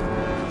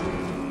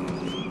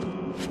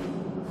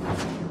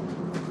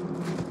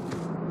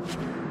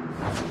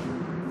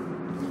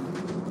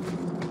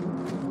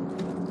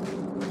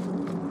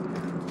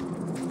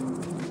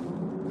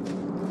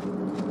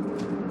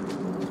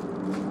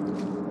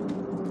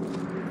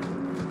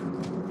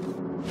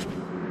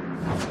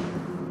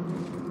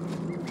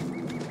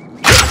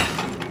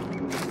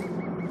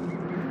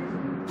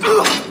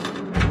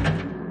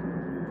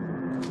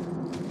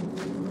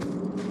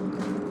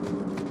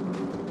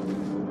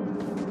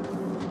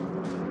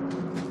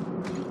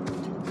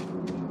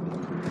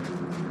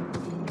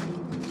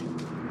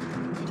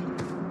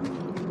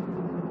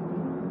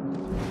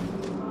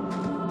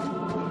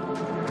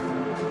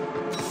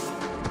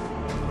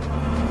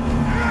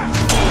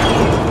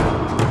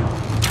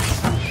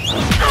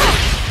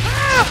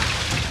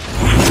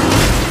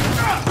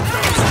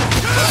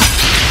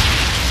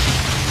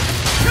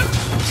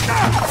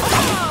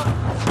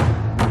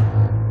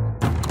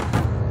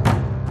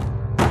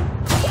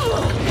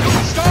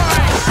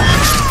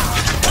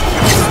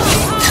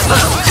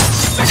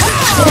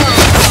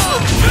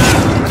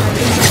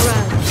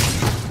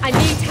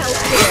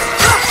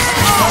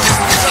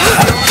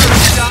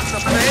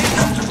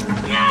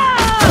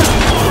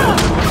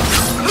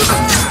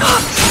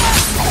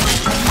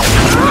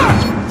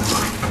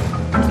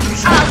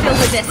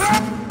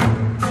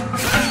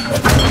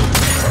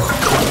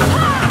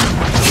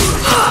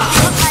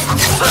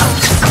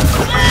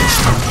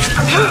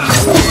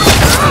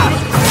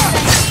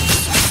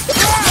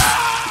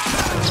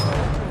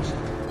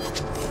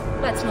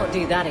 Let's not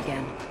do that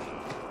again.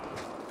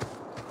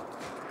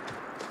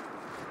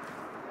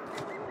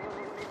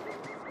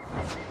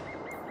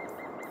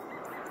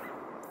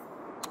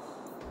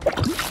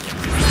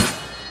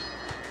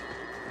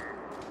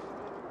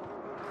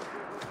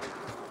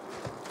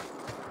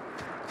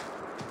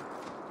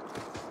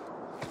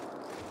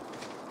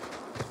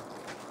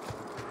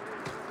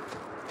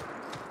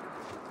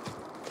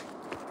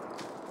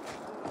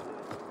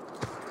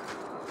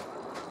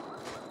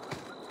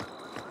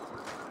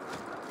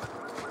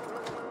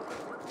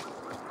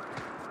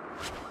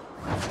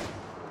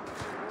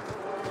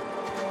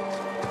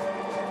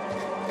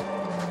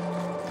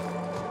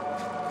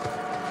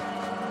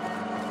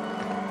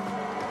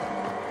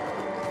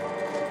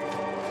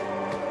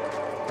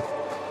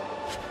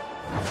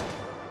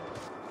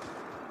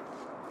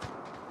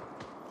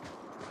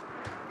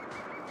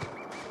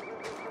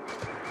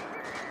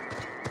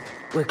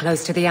 We're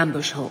close to the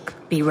ambush, Hawke.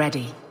 Be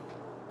ready.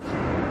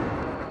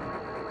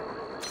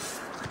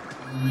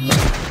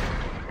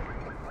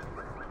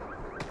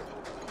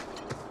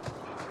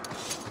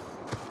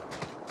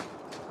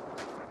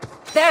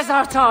 There's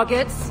our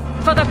targets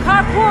for the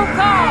Purple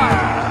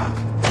Guard!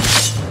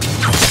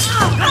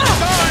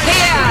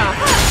 Here!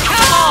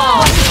 Come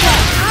on!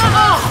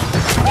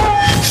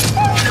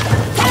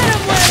 Hit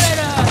him with it!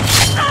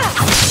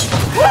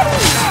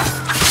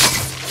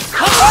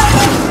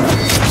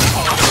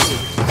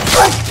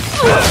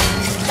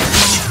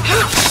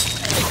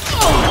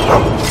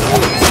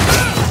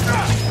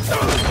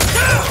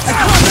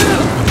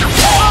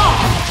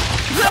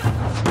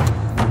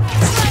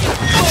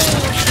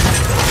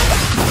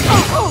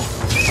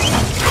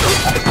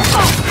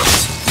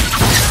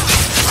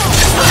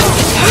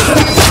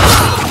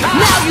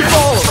 Now you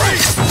fall!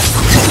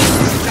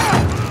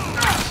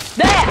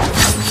 There!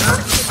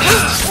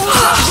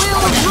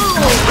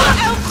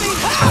 Help me!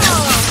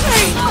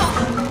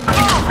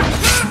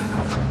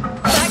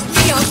 Back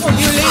me up or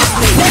you leave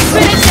me! Let's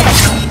finish it!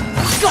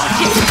 Got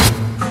you!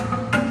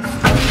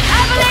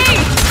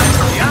 Aveline!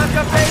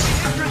 Bianca, baby,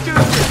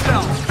 introduce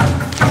yourself!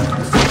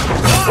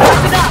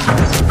 Wrap it up!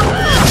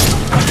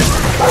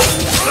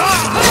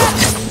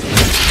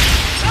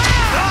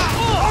 It's too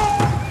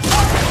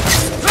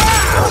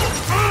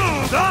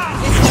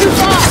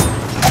far!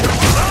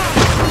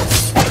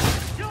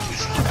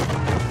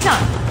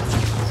 Done!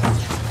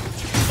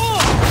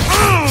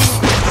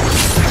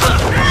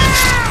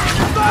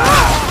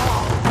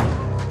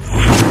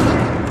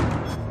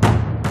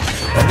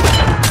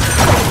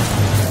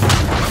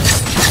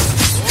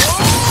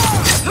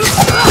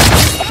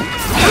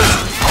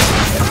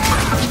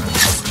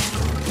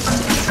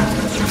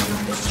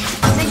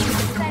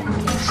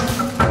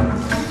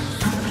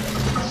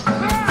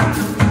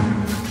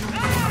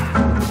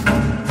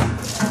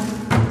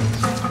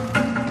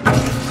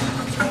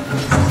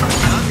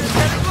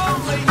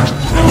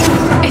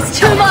 It's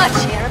too much!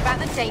 Hear about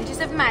the dangers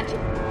of magic.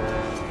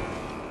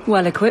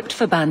 Well equipped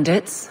for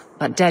bandits,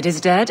 but dead is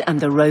dead and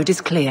the road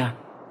is clear.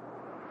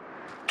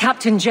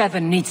 Captain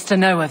Jevon needs to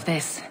know of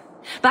this.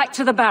 Back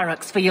to the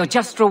barracks for your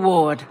just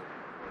reward.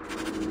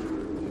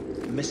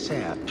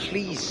 Messiah,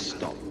 please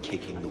stop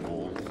kicking the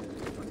wall.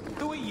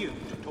 Who are you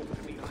to talk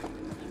to me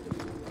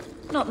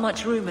like Not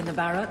much room in the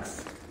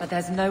barracks, but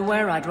there's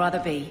nowhere I'd rather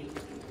be.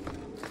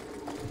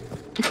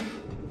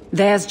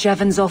 There's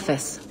Jevon's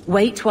office.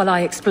 Wait while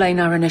I explain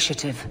our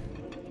initiative.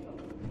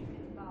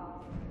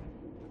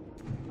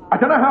 I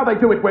don't know how they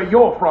do it where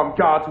you're from,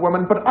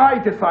 guardswoman, but I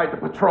decide the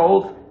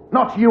patrols,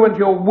 not you and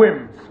your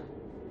whims.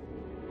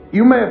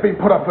 You may have been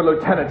put up for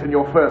lieutenant in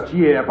your first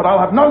year, but I'll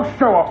have no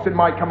show-offs in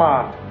my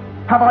command.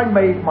 Have I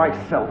made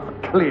myself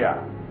clear?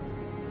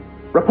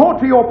 Report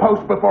to your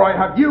post before I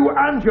have you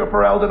and your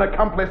Ferelden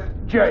accomplice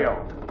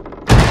jailed.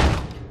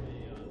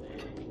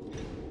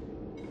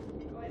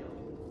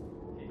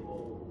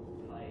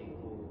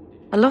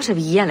 A lot of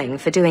yelling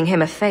for doing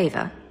him a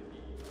favor.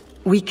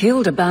 We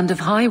killed a band of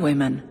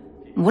highwaymen.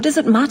 What does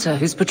it matter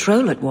whose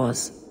patrol it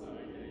was?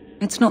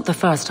 It's not the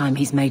first time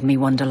he's made me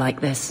wonder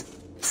like this.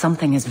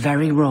 Something is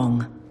very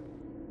wrong.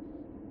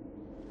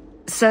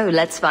 So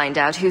let's find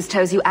out whose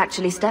toes you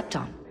actually stepped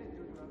on.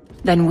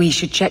 Then we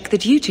should check the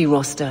duty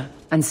roster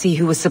and see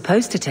who was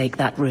supposed to take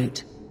that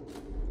route.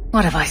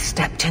 What have I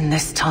stepped in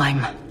this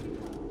time?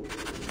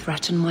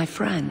 Threaten my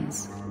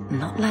friends.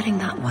 Not letting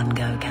that one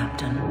go,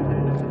 Captain.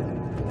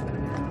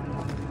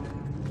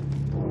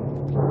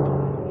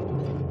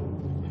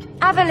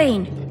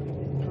 Aveline!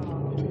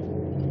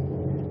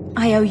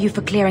 I owe you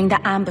for clearing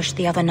that ambush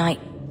the other night.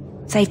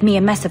 Saved me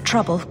a mess of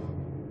trouble.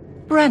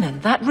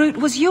 Brennan, that route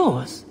was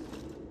yours?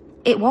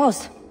 It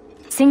was.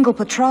 Single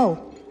patrol.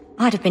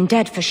 I'd have been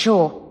dead for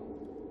sure.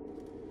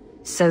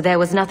 So there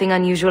was nothing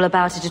unusual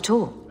about it at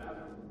all?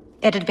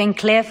 It had been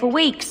clear for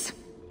weeks.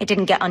 It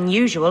didn't get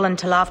unusual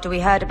until after we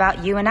heard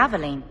about you and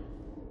Aveline.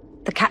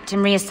 The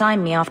captain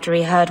reassigned me after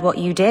he heard what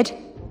you did,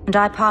 and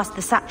I passed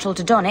the satchel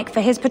to Donnick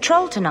for his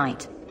patrol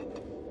tonight.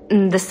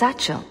 The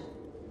satchel?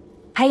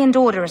 Pay and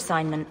order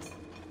assignments.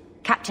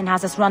 Captain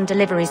has us run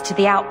deliveries to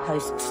the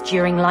outposts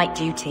during light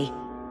duty.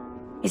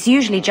 It's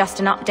usually just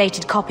an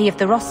updated copy of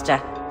the roster.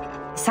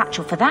 The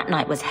satchel for that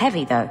night was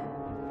heavy, though.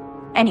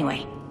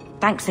 Anyway,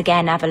 thanks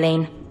again,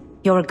 Aveline.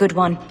 You're a good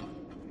one.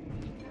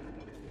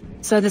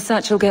 So the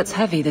satchel gets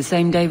heavy the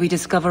same day we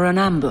discover an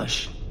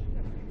ambush?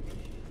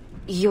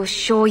 You're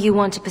sure you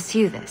want to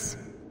pursue this?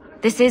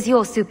 This is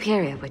your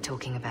superior we're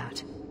talking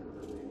about.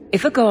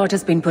 If a guard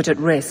has been put at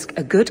risk,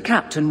 a good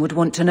captain would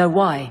want to know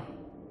why.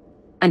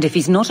 And if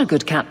he's not a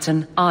good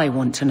captain, I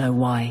want to know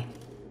why.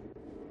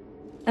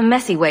 A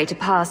messy way to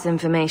pass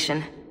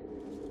information.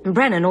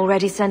 Brennan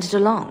already sent it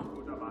along.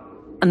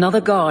 Another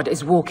guard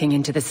is walking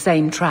into the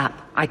same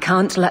trap. I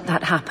can't let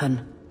that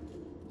happen.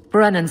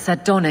 Brennan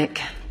said Donnick.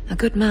 A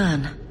good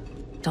man.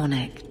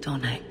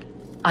 Donnick.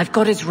 I've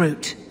got his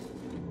route.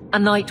 A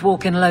night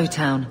walk in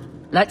Lowtown.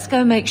 Let's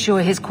go make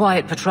sure his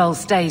quiet patrol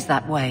stays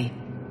that way.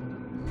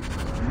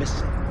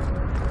 Miss.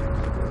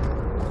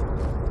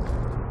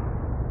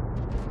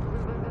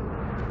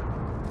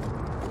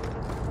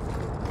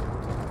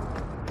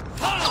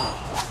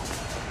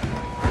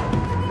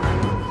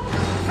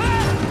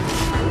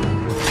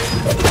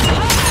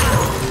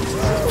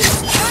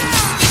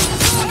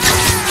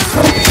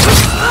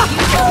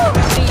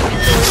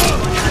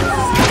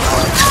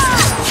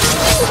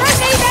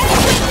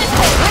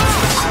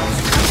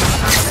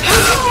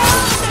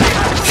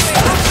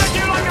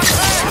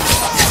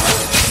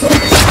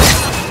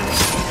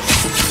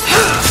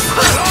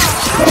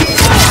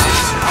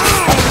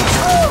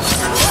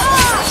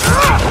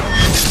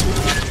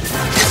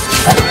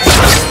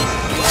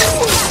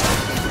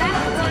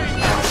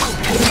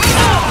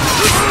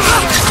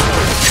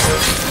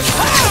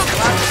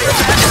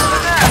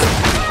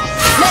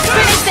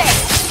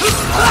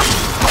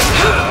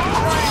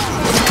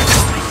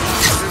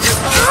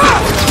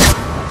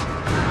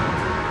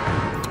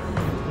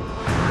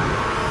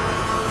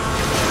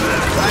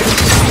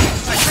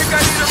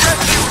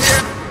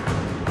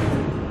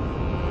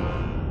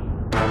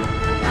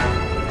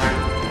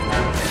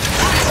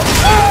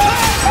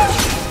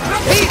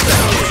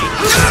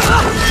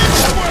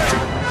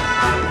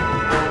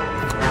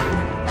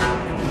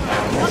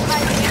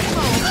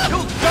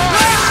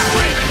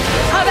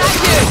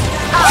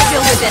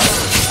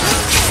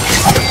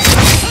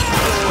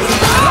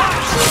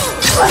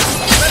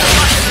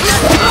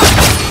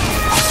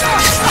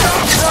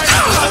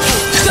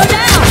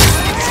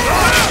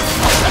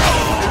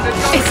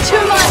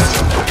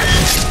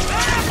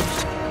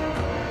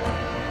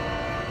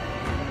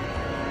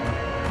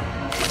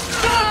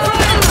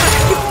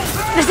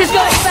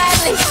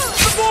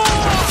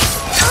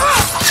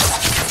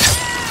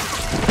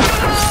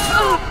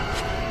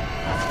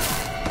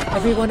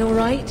 Everyone all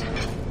right?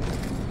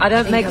 I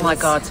don't make my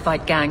guards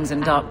fight gangs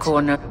in Dark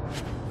Corner.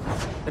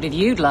 But if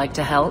you'd like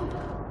to help...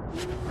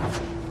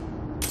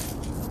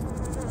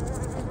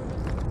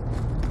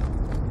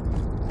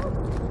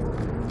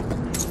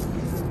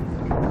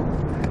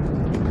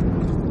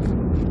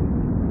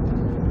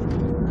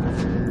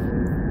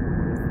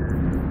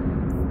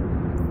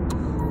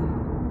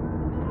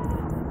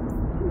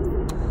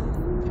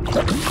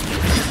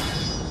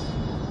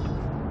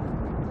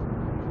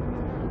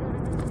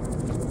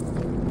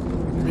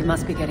 We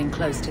must be getting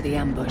close to the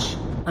ambush.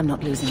 I'm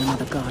not losing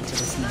another guard to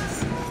this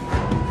mess.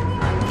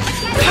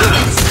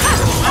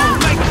 I'll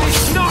make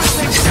this nice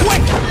and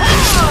quick!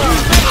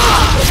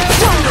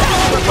 Don't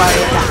worry about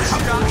it.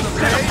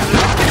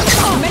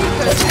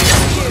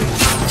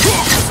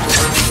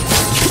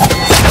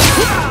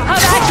 How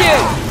about you?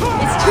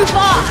 It's too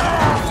far!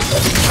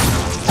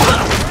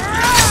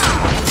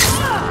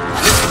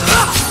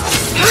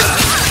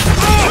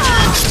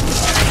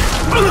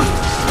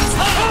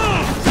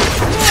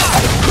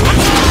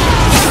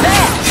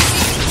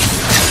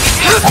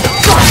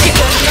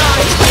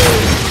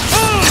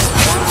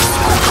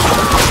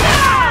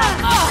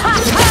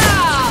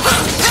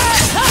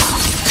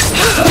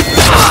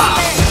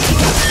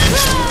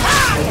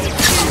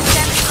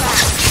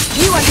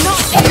 You are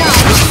not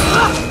enough!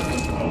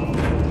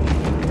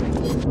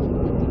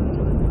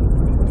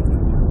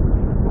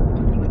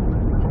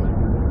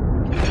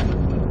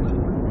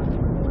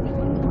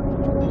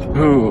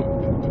 Who?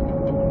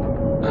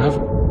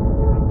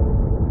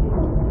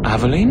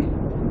 Aveline?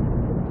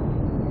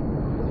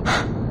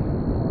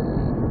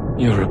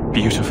 You're a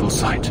beautiful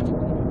sight.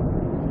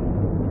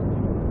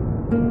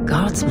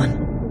 Guardsman?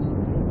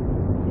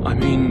 I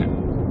mean,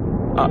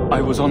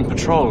 I was on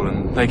patrol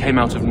and they came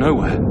out of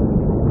nowhere.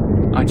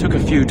 I took a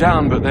few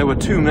down, but there were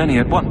too many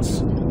at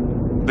once.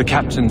 The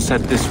captain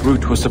said this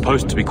route was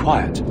supposed to be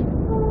quiet.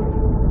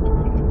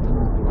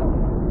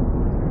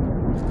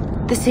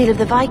 The seal of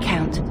the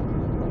Viscount.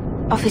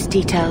 Office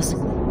details.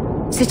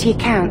 City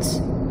accounts.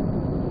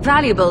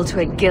 Valuable to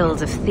a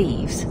guild of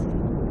thieves.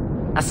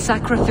 A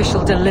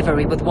sacrificial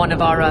delivery with one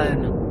of our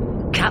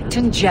own.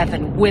 Captain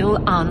Jevon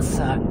will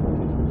answer.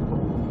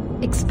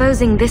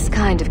 Exposing this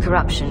kind of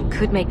corruption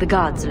could make the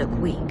guards look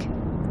weak.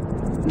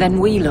 Then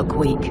we look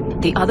weak.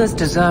 The others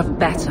deserve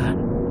better.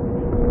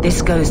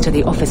 This goes to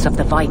the office of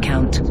the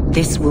Viscount.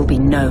 This will be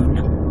known.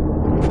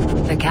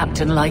 The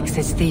captain likes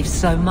his thieves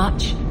so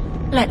much.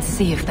 Let's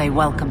see if they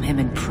welcome him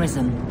in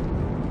prison.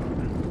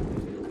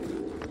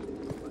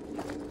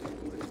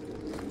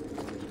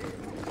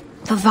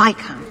 The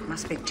Viscount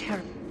must be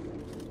terrible.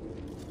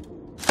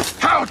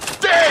 How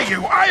dare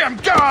you! I am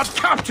guard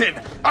captain!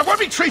 I won't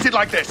be treated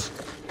like this!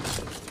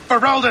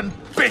 Ferelden,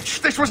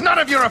 bitch, this was none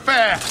of your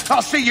affair!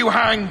 I'll see you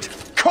hanged!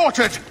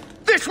 Quartered!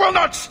 This will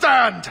not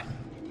stand!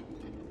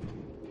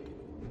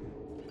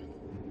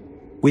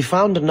 We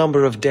found a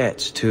number of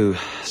debts to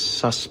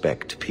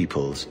suspect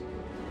peoples.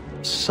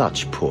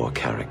 Such poor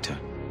character.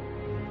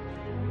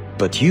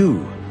 But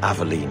you,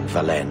 Aveline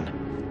Valen,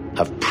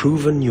 have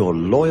proven your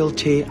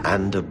loyalty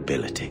and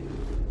ability.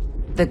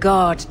 The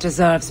guard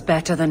deserves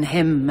better than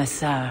him,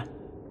 Messere.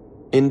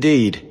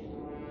 Indeed.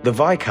 The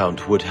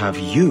Viscount would have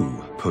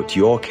you put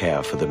your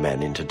care for the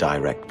men into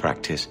direct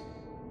practice.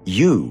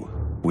 You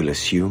will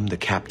assume the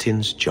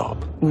captain's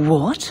job.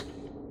 What?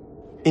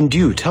 In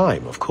due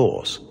time, of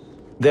course.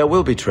 There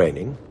will be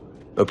training,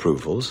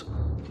 approvals,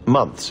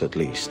 months at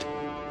least.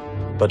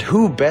 But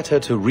who better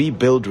to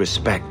rebuild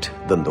respect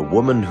than the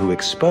woman who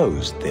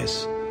exposed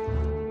this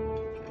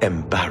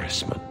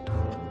embarrassment?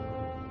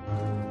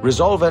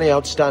 Resolve any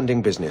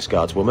outstanding business,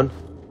 guardswoman.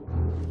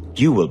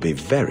 You will be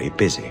very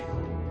busy.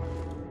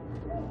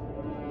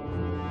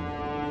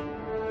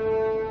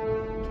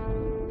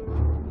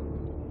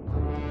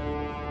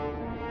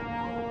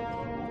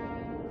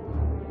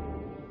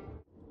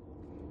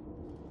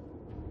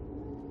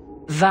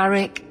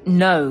 Varric,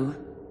 no.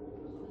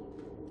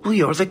 Well,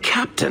 you're the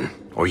captain.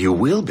 Or you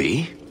will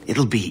be.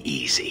 It'll be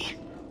easy.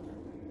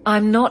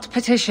 I'm not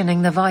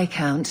petitioning the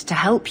Viscount to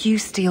help you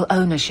steal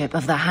ownership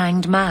of the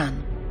Hanged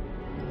Man.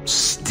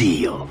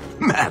 Steal?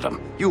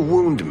 Madam, you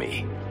wound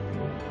me.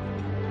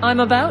 I'm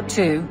about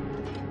to.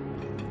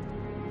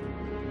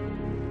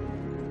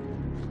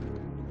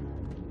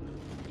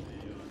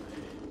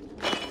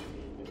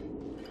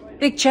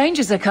 Big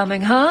changes are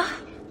coming, huh?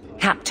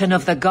 Captain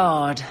of the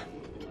Guard.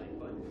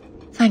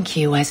 Thank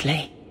you,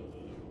 Wesley.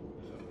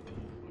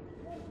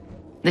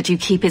 That you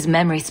keep his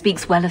memory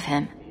speaks well of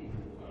him.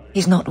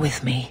 He's not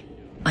with me.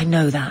 I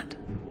know that.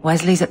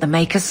 Wesley's at the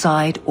Maker's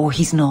side, or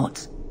he's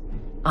not.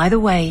 Either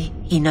way,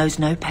 he knows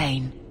no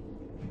pain.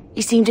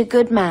 He seemed a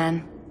good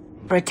man.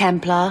 For a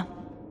Templar.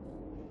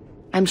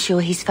 I'm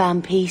sure he's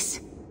found peace.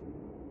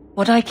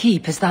 What I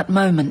keep is that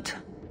moment.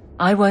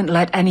 I won't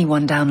let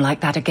anyone down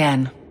like that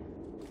again.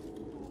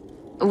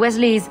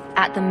 Wesley's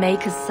at the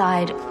Maker's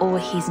side, or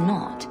he's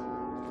not.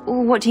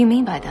 What do you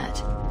mean by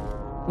that?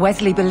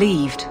 Wesley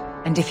believed,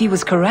 and if he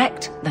was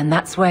correct, then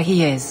that's where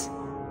he is.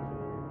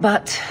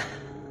 But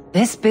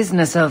this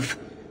business of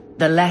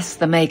the less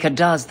the Maker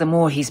does, the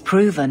more he's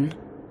proven,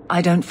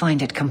 I don't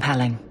find it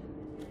compelling.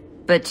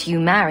 But you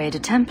married a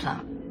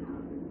Templar.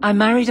 I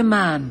married a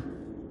man.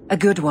 A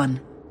good one.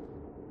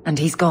 And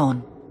he's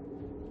gone.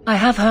 I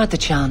have heard the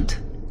chant.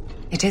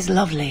 It is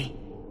lovely.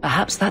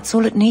 Perhaps that's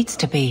all it needs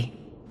to be.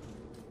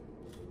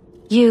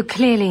 You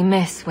clearly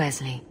miss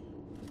Wesley.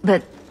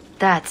 But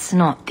that's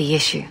not the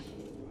issue.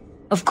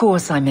 Of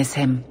course I miss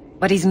him,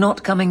 but he's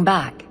not coming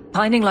back.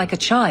 Pining like a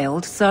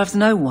child serves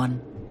no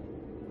one.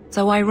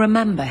 So I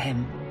remember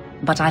him,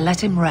 but I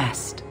let him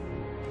rest.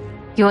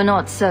 You're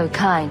not so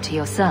kind to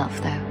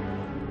yourself, though.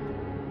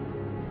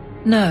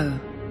 No.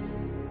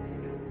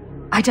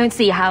 I don't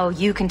see how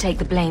you can take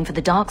the blame for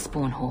the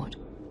Darkspawn Horde.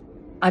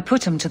 I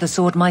put him to the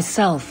sword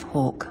myself,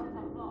 Hawke.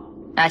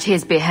 At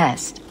his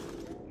behest.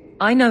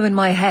 I know in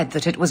my head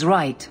that it was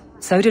right.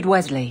 So did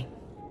Wesley.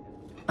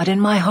 But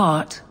in my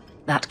heart,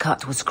 that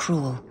cut was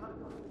cruel.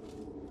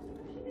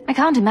 I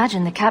can't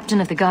imagine the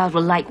captain of the guard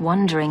will like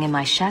wandering in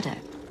my shadow.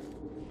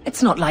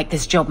 It's not like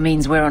this job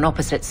means we're on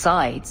opposite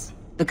sides.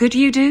 The good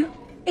you do,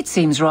 it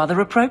seems rather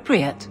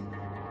appropriate.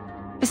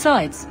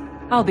 Besides,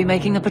 I'll be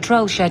making a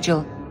patrol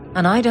schedule,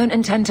 and I don't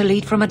intend to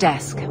lead from a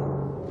desk.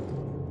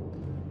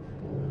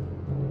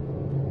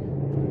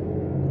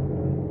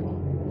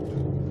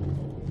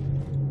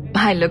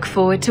 I look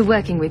forward to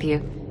working with you,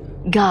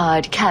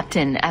 Guard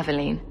Captain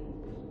Aveline.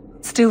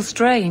 Still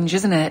strange,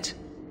 isn't it?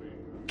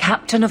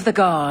 Captain of the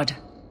Guard.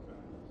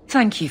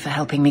 Thank you for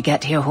helping me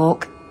get here,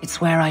 Hawke. It's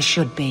where I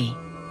should be.